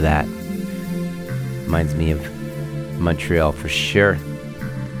 I'm into that. Reminds me of Montreal for sure.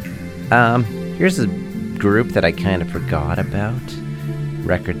 Here's a group that I kind of forgot about.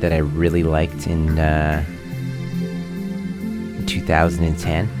 Record that I really liked in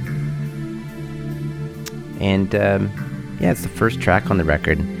 2010. And it's the first track on the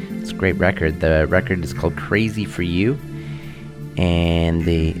record. It's a great record. The record is called Crazy for You, and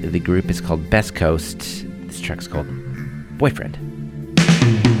the group is called Best Coast. This track's called Boyfriend.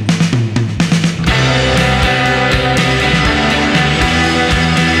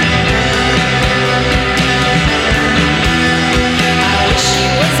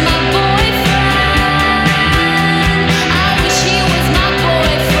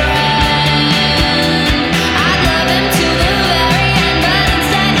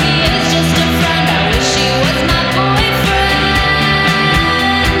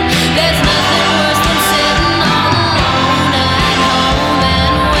 There's nothing worse than sitting all alone at night.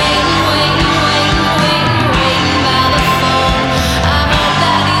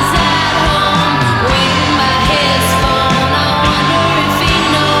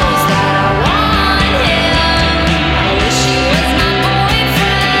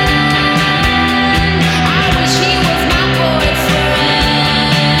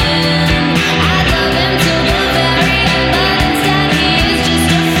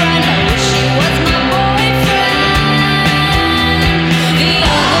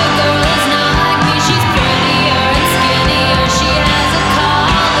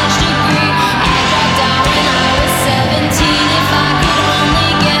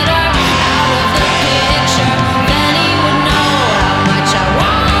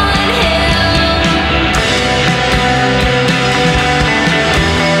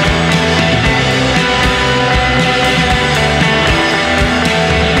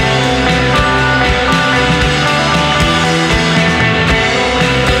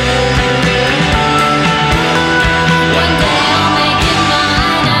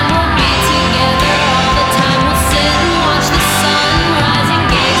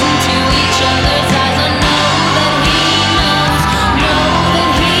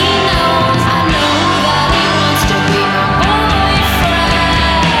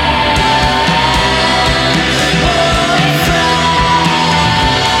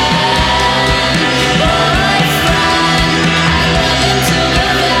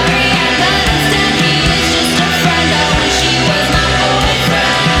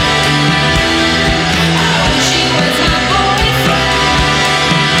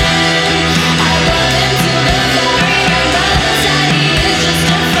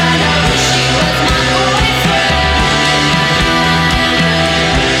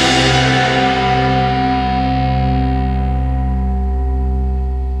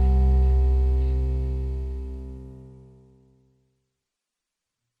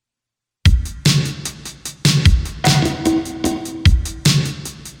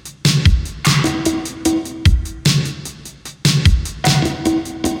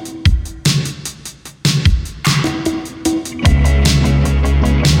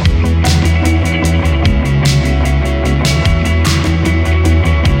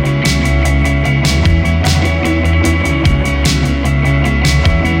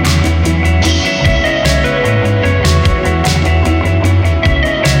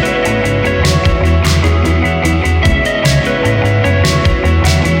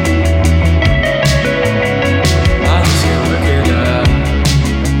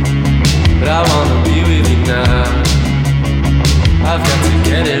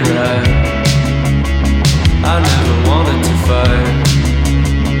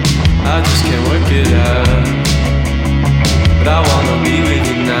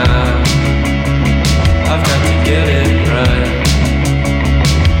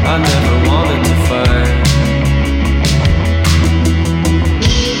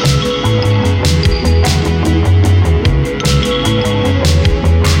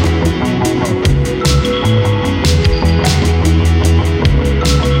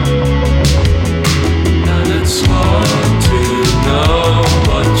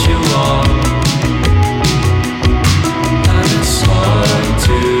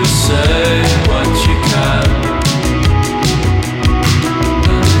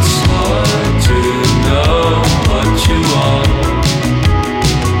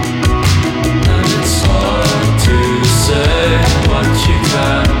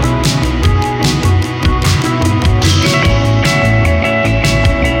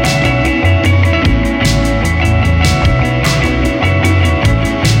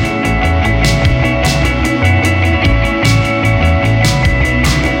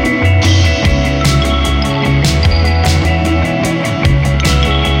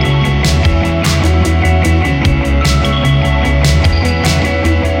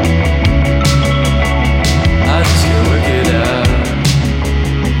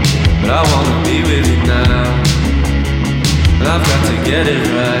 to get it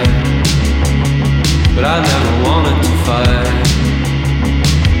right, but I never wanted to fight.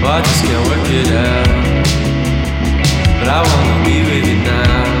 Well, I just can't work it out, but I wanna be with you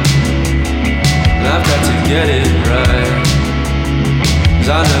now. And I've got to get it right, 'cause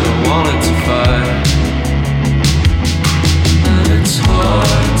I never wanted to fight. And it's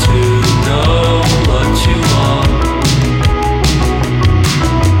hard to know what you want,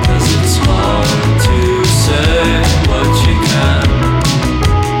 'cause it's hard to say what you can.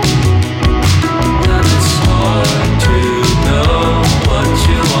 And it's hard to know what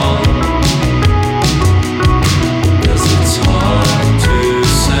you want, 'cause it's hard to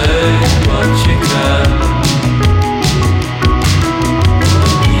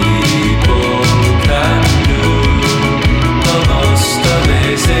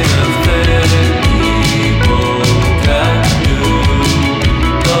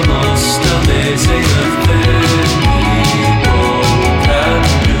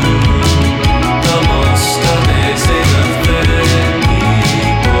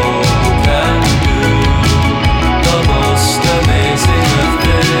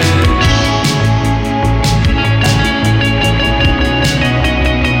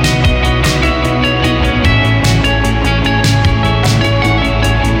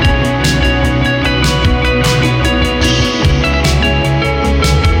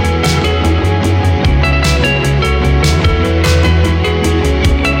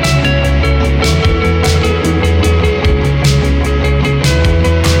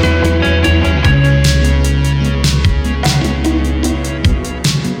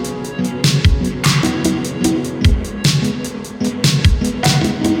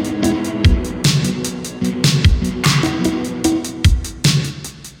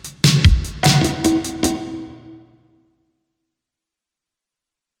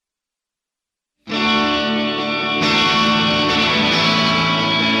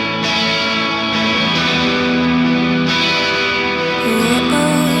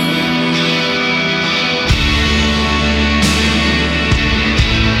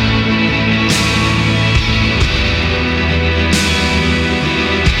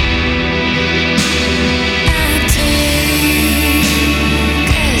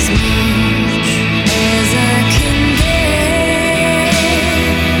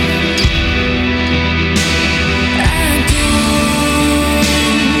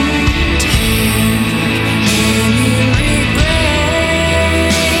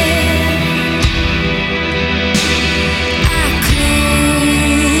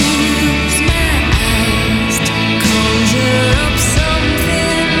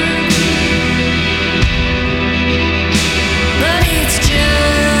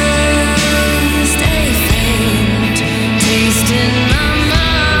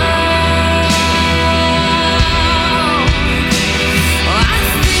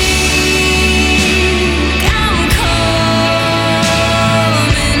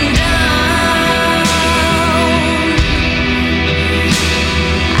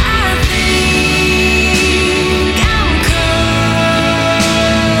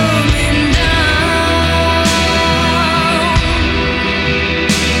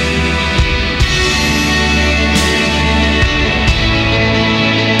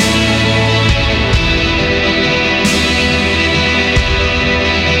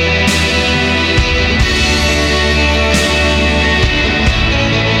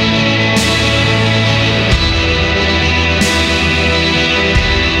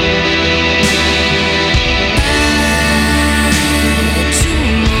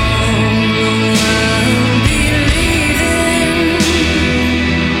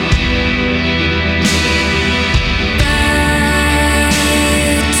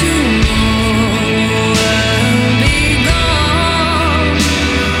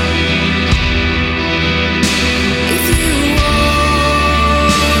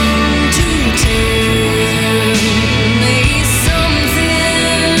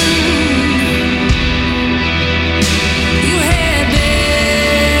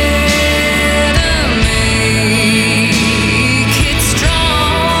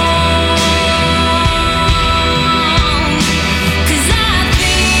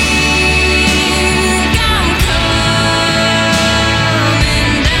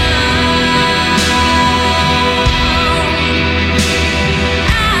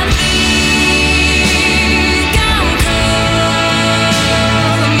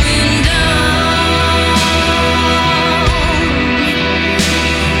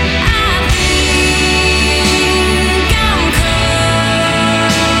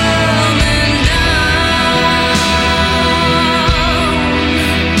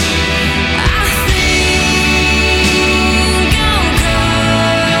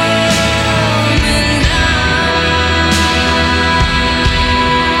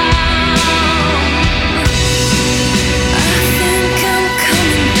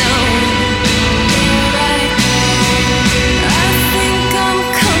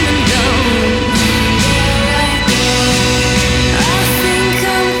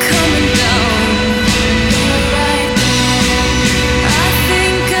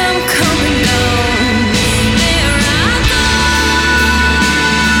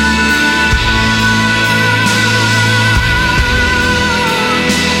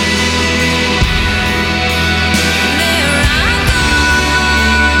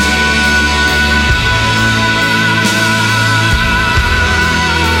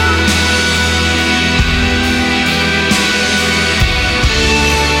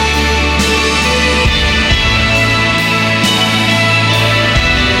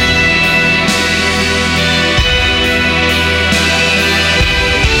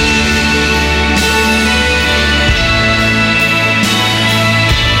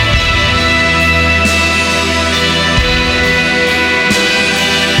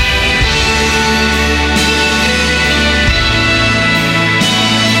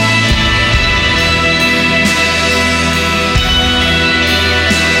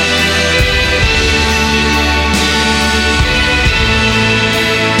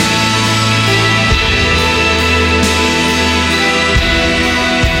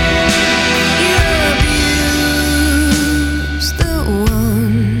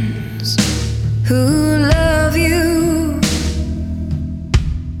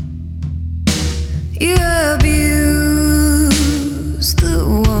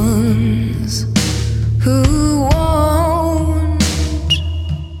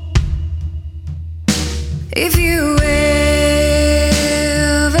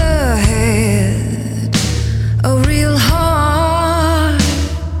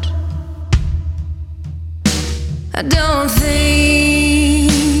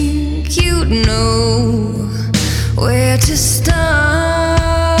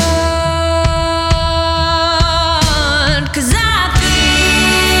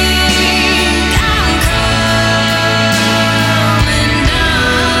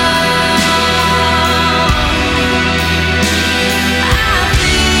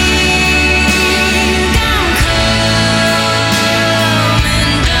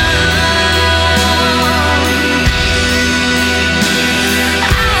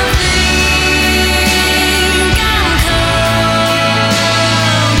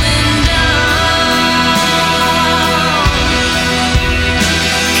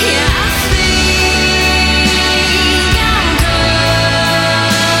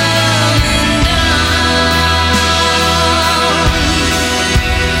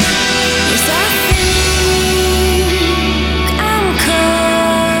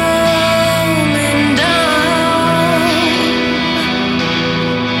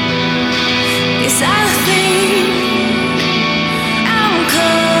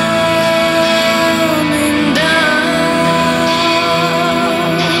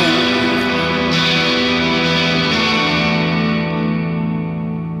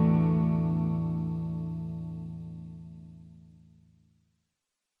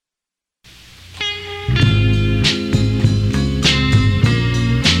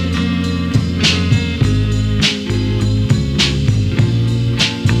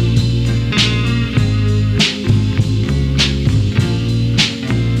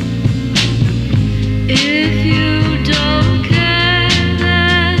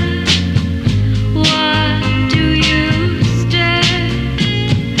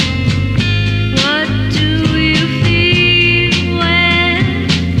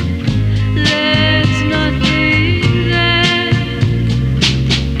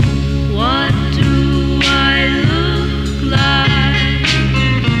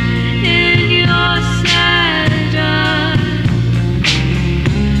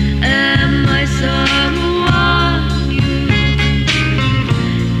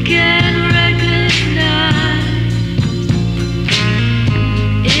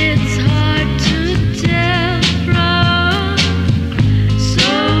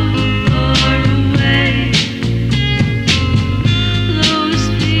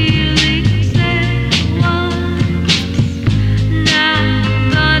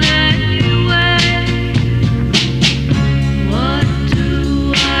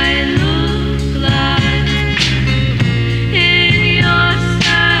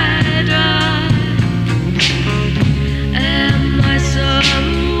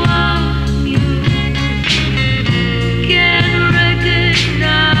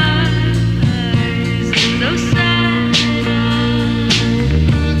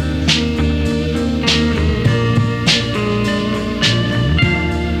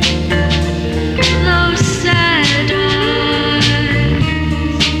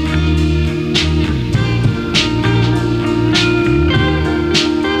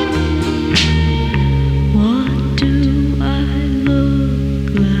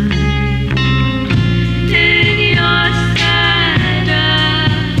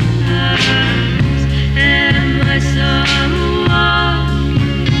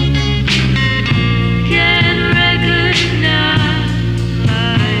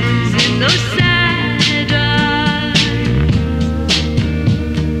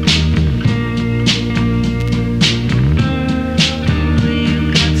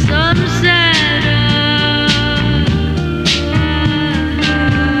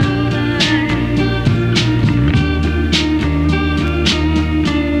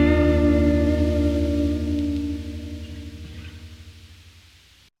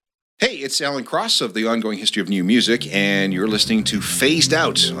it's Alan Cross of the Ongoing History of New Music, and you're listening to Phased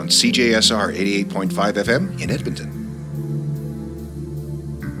Out on CJSR 88.5 FM in Edmonton.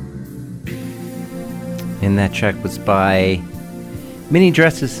 And that track was by Mini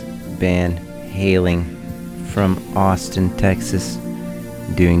Dresses band, hailing from Austin, Texas,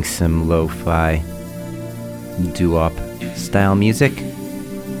 doing some lo-fi doo-wop style music.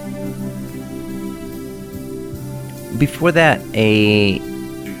 Before that, a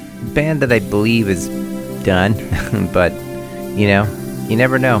band that I believe is done, but you know, you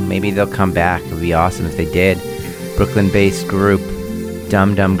never know. Maybe they'll come back. It would be awesome if they did. Brooklyn-based group,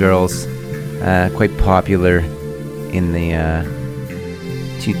 Dum Dum Girls, quite popular in the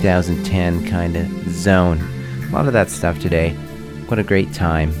 2010 kind of zone. A lot of that stuff today. What a great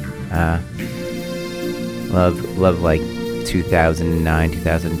time. Love like 2009,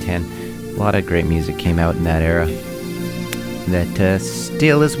 2010. A lot of great music came out in that era that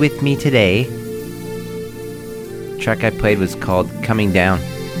still is with me today. The track I played was called Coming Down.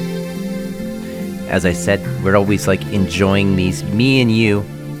 As I said, we're always like enjoying these. Me and you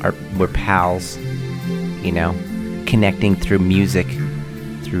we're pals, you know, connecting through music,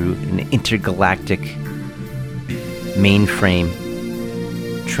 through an intergalactic mainframe,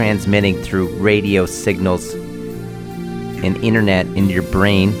 transmitting through radio signals and internet into your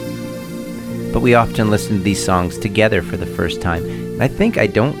brain. But we often listen to these songs together for the first time. And I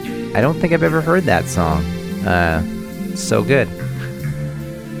don't think I've ever heard that song. So good.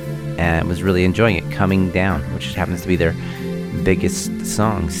 And I was really enjoying it, Coming Down, which happens to be their biggest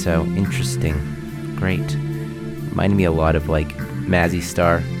song. So interesting. Great. Reminded me a lot of like Mazzy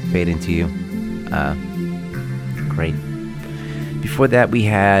Star, Fade Into You. Great. Before that, we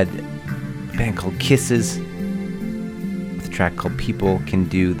had a band called Kisses with a track called People Can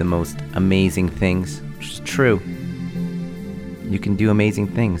Do the Most Amazing Things, which is true. You can do amazing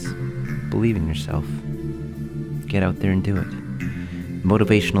things. Believe in yourself. Get out there and do it.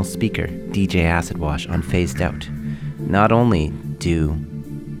 Motivational speaker, DJ Acid Wash on Phased Out. Not only do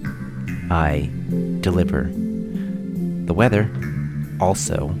I deliver the weather,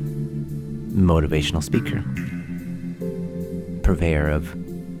 also motivational speaker. Purveyor of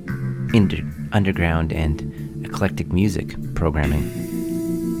underground and eclectic music programming.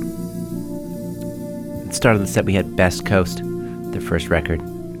 At the start of the set we had Best Coast, their first record,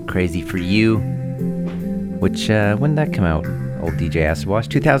 Crazy For You, which, when did that come out? Old DJ Acid Wash,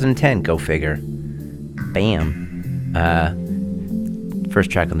 2010, go figure. Bam.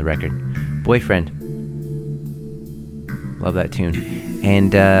 First track on the record, Boyfriend. Love that tune.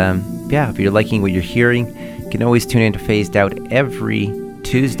 And, yeah, if you're liking what you're hearing, you can always tune in to Phased Out every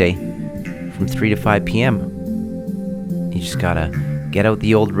Tuesday from 3 to 5 p.m. You just gotta get out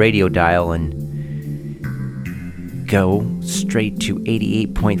the old radio dial and go straight to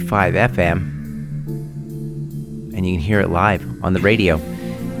 88.5 FM, and you can hear it live on the radio.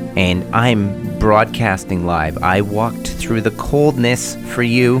 And I'm broadcasting live. I walked through the coldness for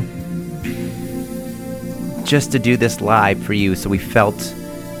you just to do this live for you, so we felt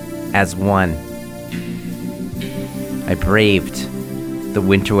as one. I braved the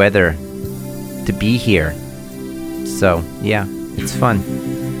winter weather to be here. So, yeah, it's fun.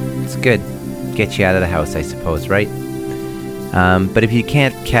 It's good. Get you out of the house, I suppose, right? But if you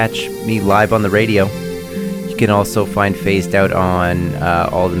can't catch me live on the radio, you can also find Phased Out on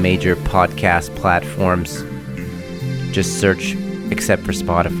all the major podcast platforms. Just search, except for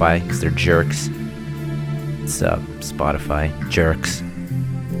Spotify, because they're jerks. What's up, Spotify? Jerks.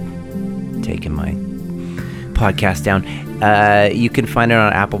 Taking my podcast down. You can find it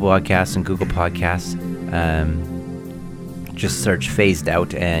on Apple Podcasts and Google Podcasts. Just search Phased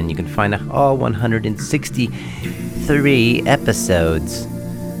Out and you can find all 163 episodes.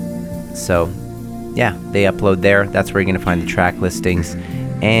 So, yeah, they upload there. That's where you're going to find the track listings.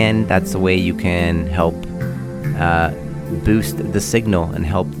 And that's the way you can help boost the signal and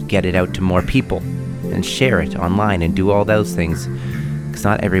help get it out to more people. And share it online and do all those things. Because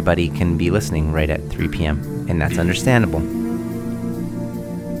not everybody can be listening right at 3 p.m. And that's understandable.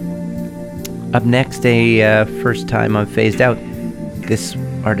 Up next, a first time on Phased Out. This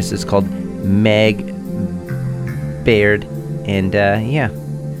artist is called Meg Baird. And yeah,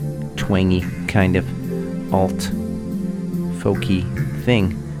 twangy kind of alt folky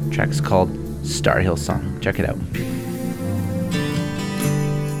thing. The track's called Star Hill Song. Check it out.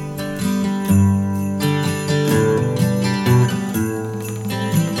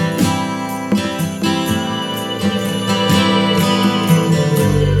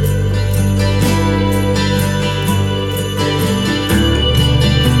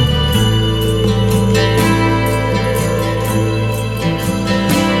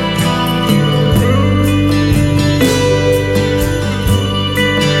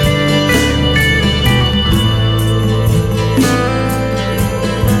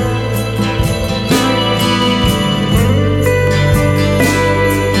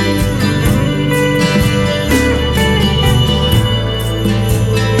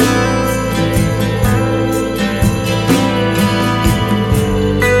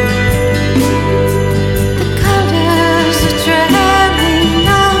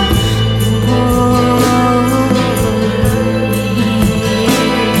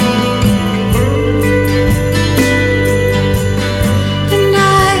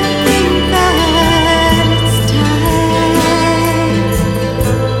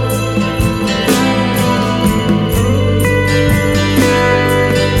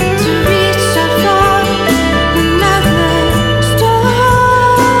 To reach out for another star.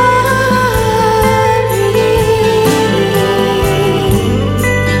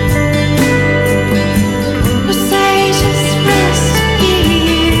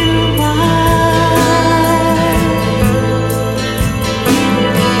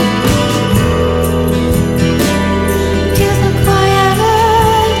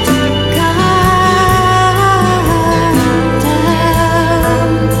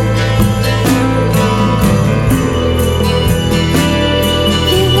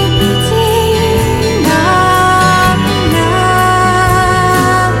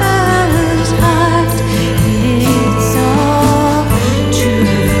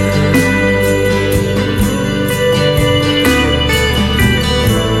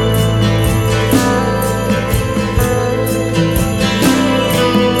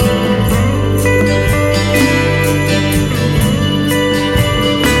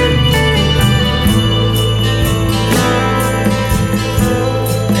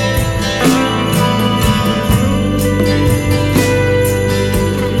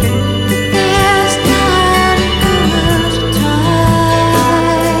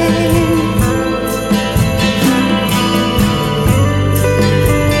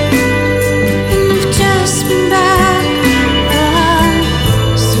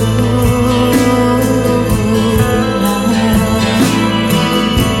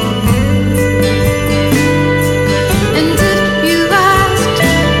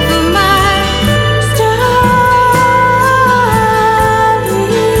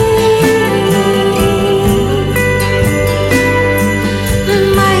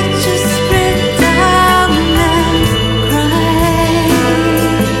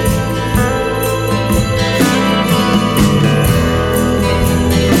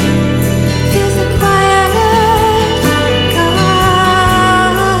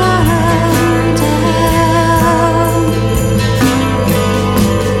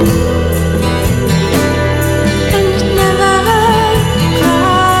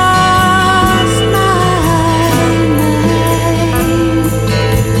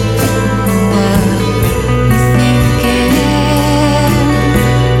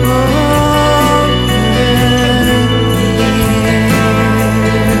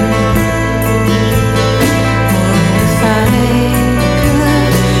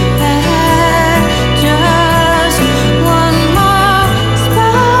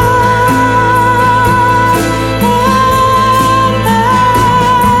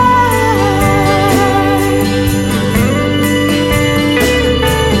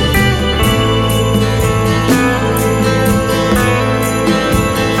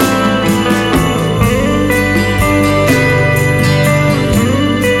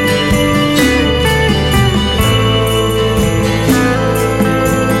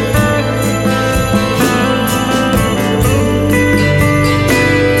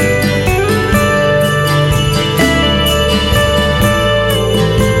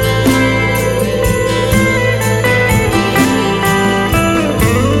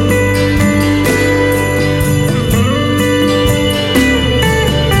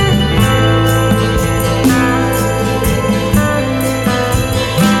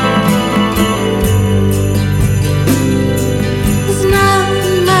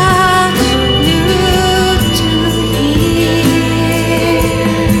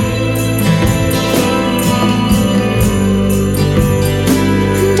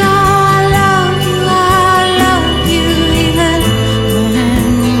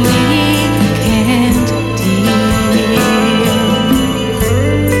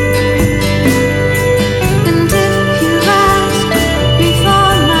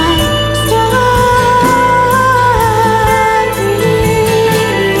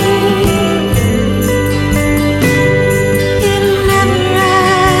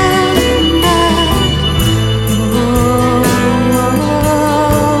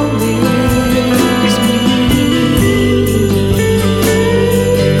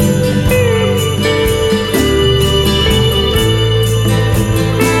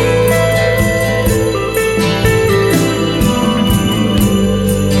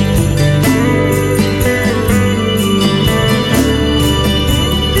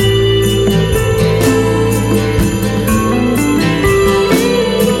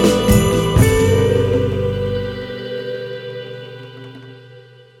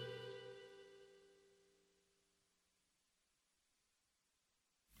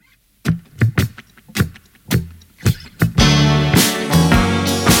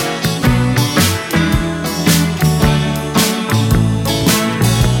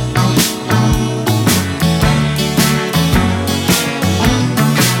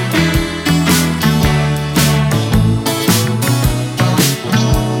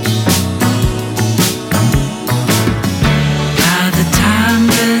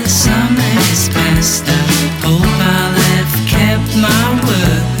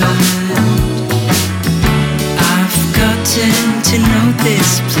 know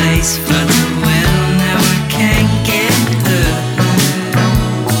this place far too well. Now I can't get hurt.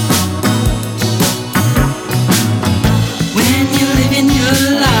 When you're living your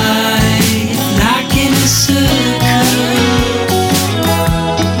life like in a circle,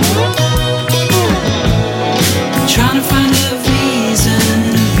 trying to find a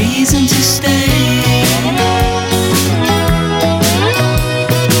reason to stay.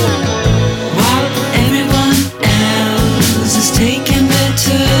 While everyone else is taking their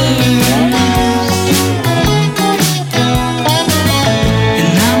turns,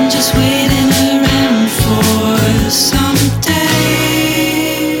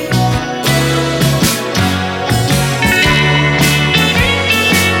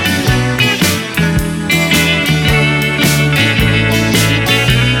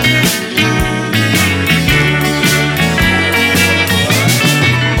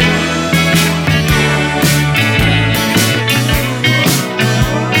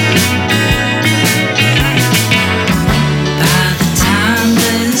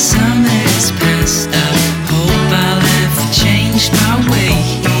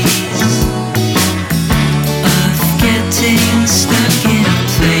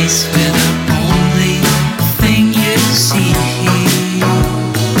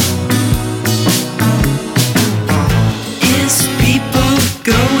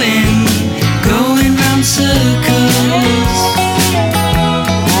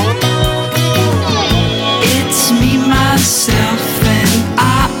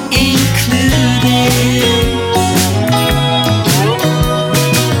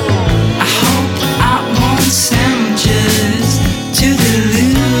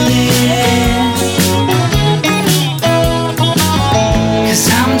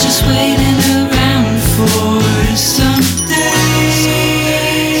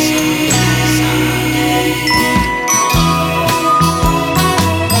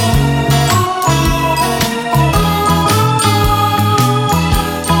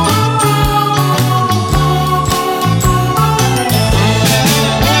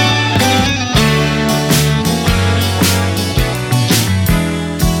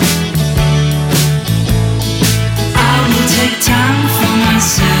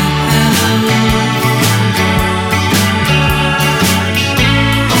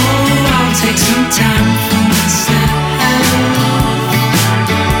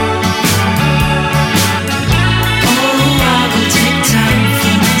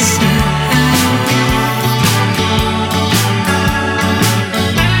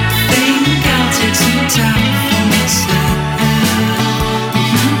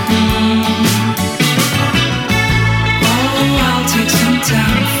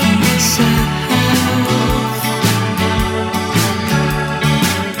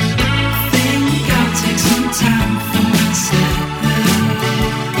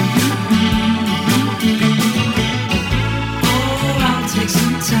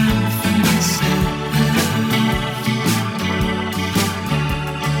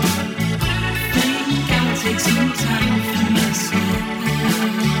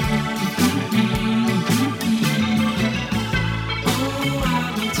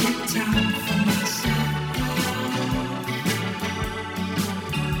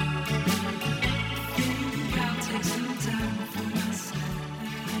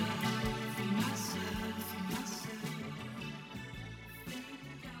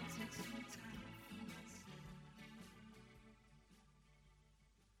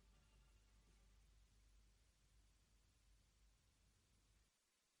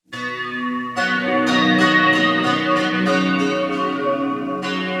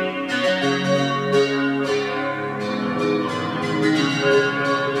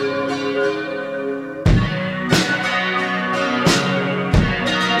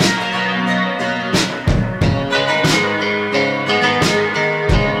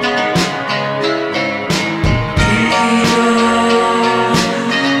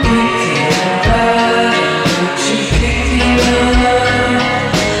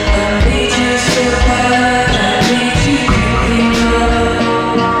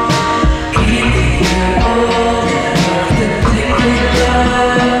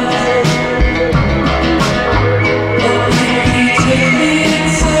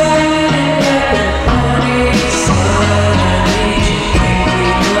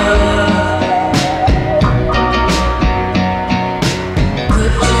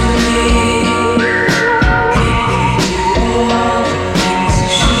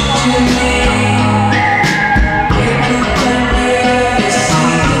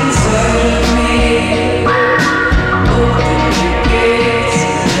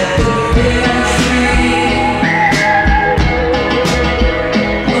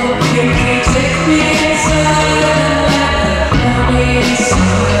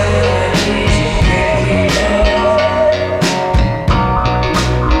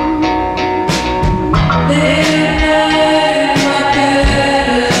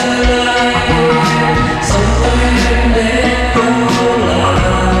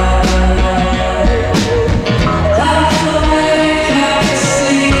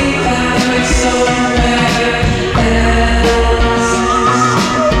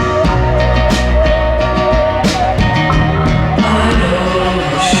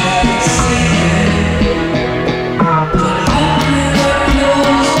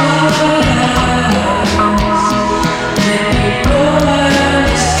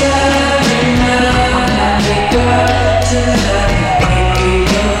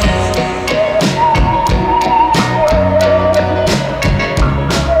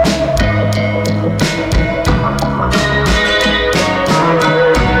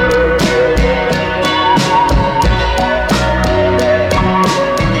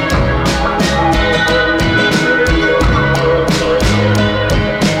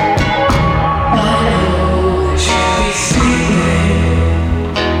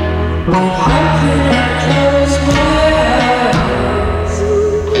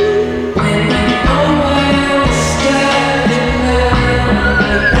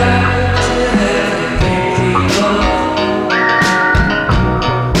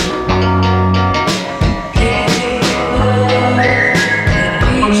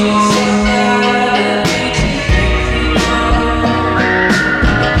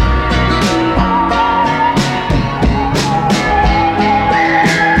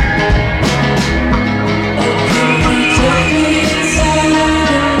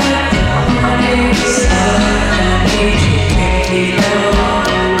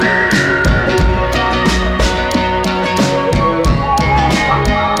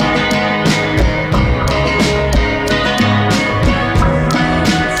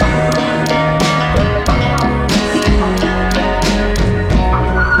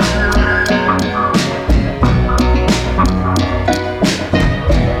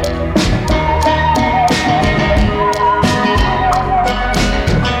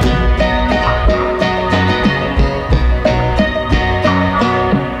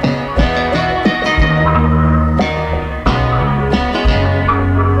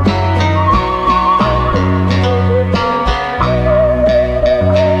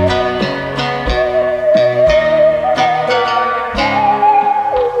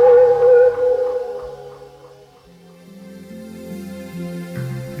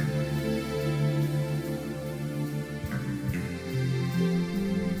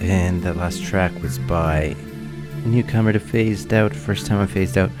 And that last track was by a newcomer to Phased Out, first time I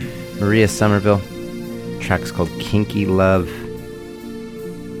Phased Out, Maria Somerville. The track's called Kinky Love.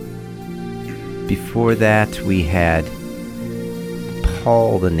 Before that, we had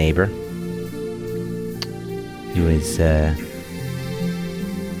Paul the Neighbor, who has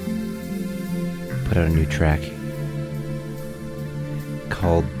put out a new track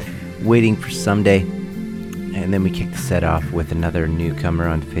called Waiting for Someday. And then we kicked the set off with another newcomer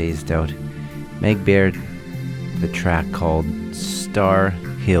on Phased Out, Meg Baird, the track called Star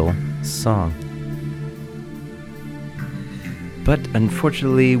Hill Song. But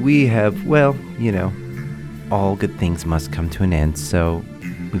unfortunately, we have, well, you know, all good things must come to an end, so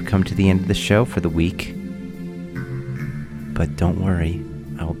we've come to the end of the show for the week. But don't worry,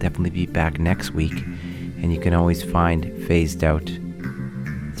 I will definitely be back next week, and you can always find Phased Out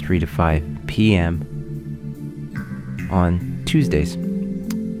 3 to 5 p.m. on Tuesdays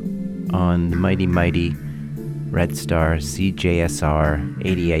on the mighty Red Star CJSR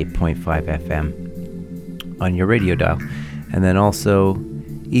 88.5 FM on your radio dial. And then also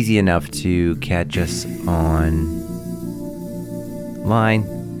easy enough to catch us online.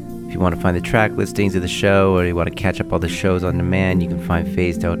 If you want to find the track listings of the show, or you want to catch up all the shows on demand, you can find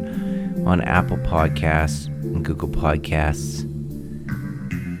Phased Out on Apple Podcasts and Google Podcasts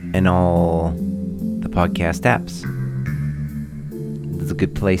and all the podcast apps. It's a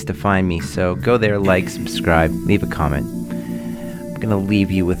good place to find me, so go there, like, subscribe, leave a comment. I'm gonna leave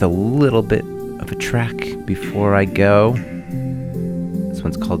you with a little bit of a track before I go.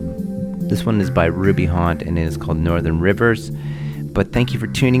 This one is by Ruby Haunt, and it is called Northern Rivers. But thank you for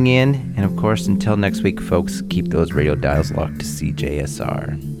tuning in, and of course, until next week, folks, keep those radio dials locked to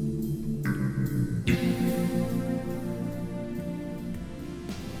CJSR.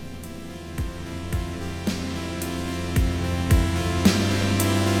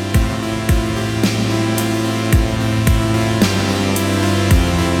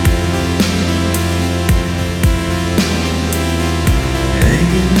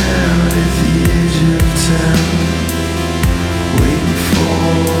 Hanging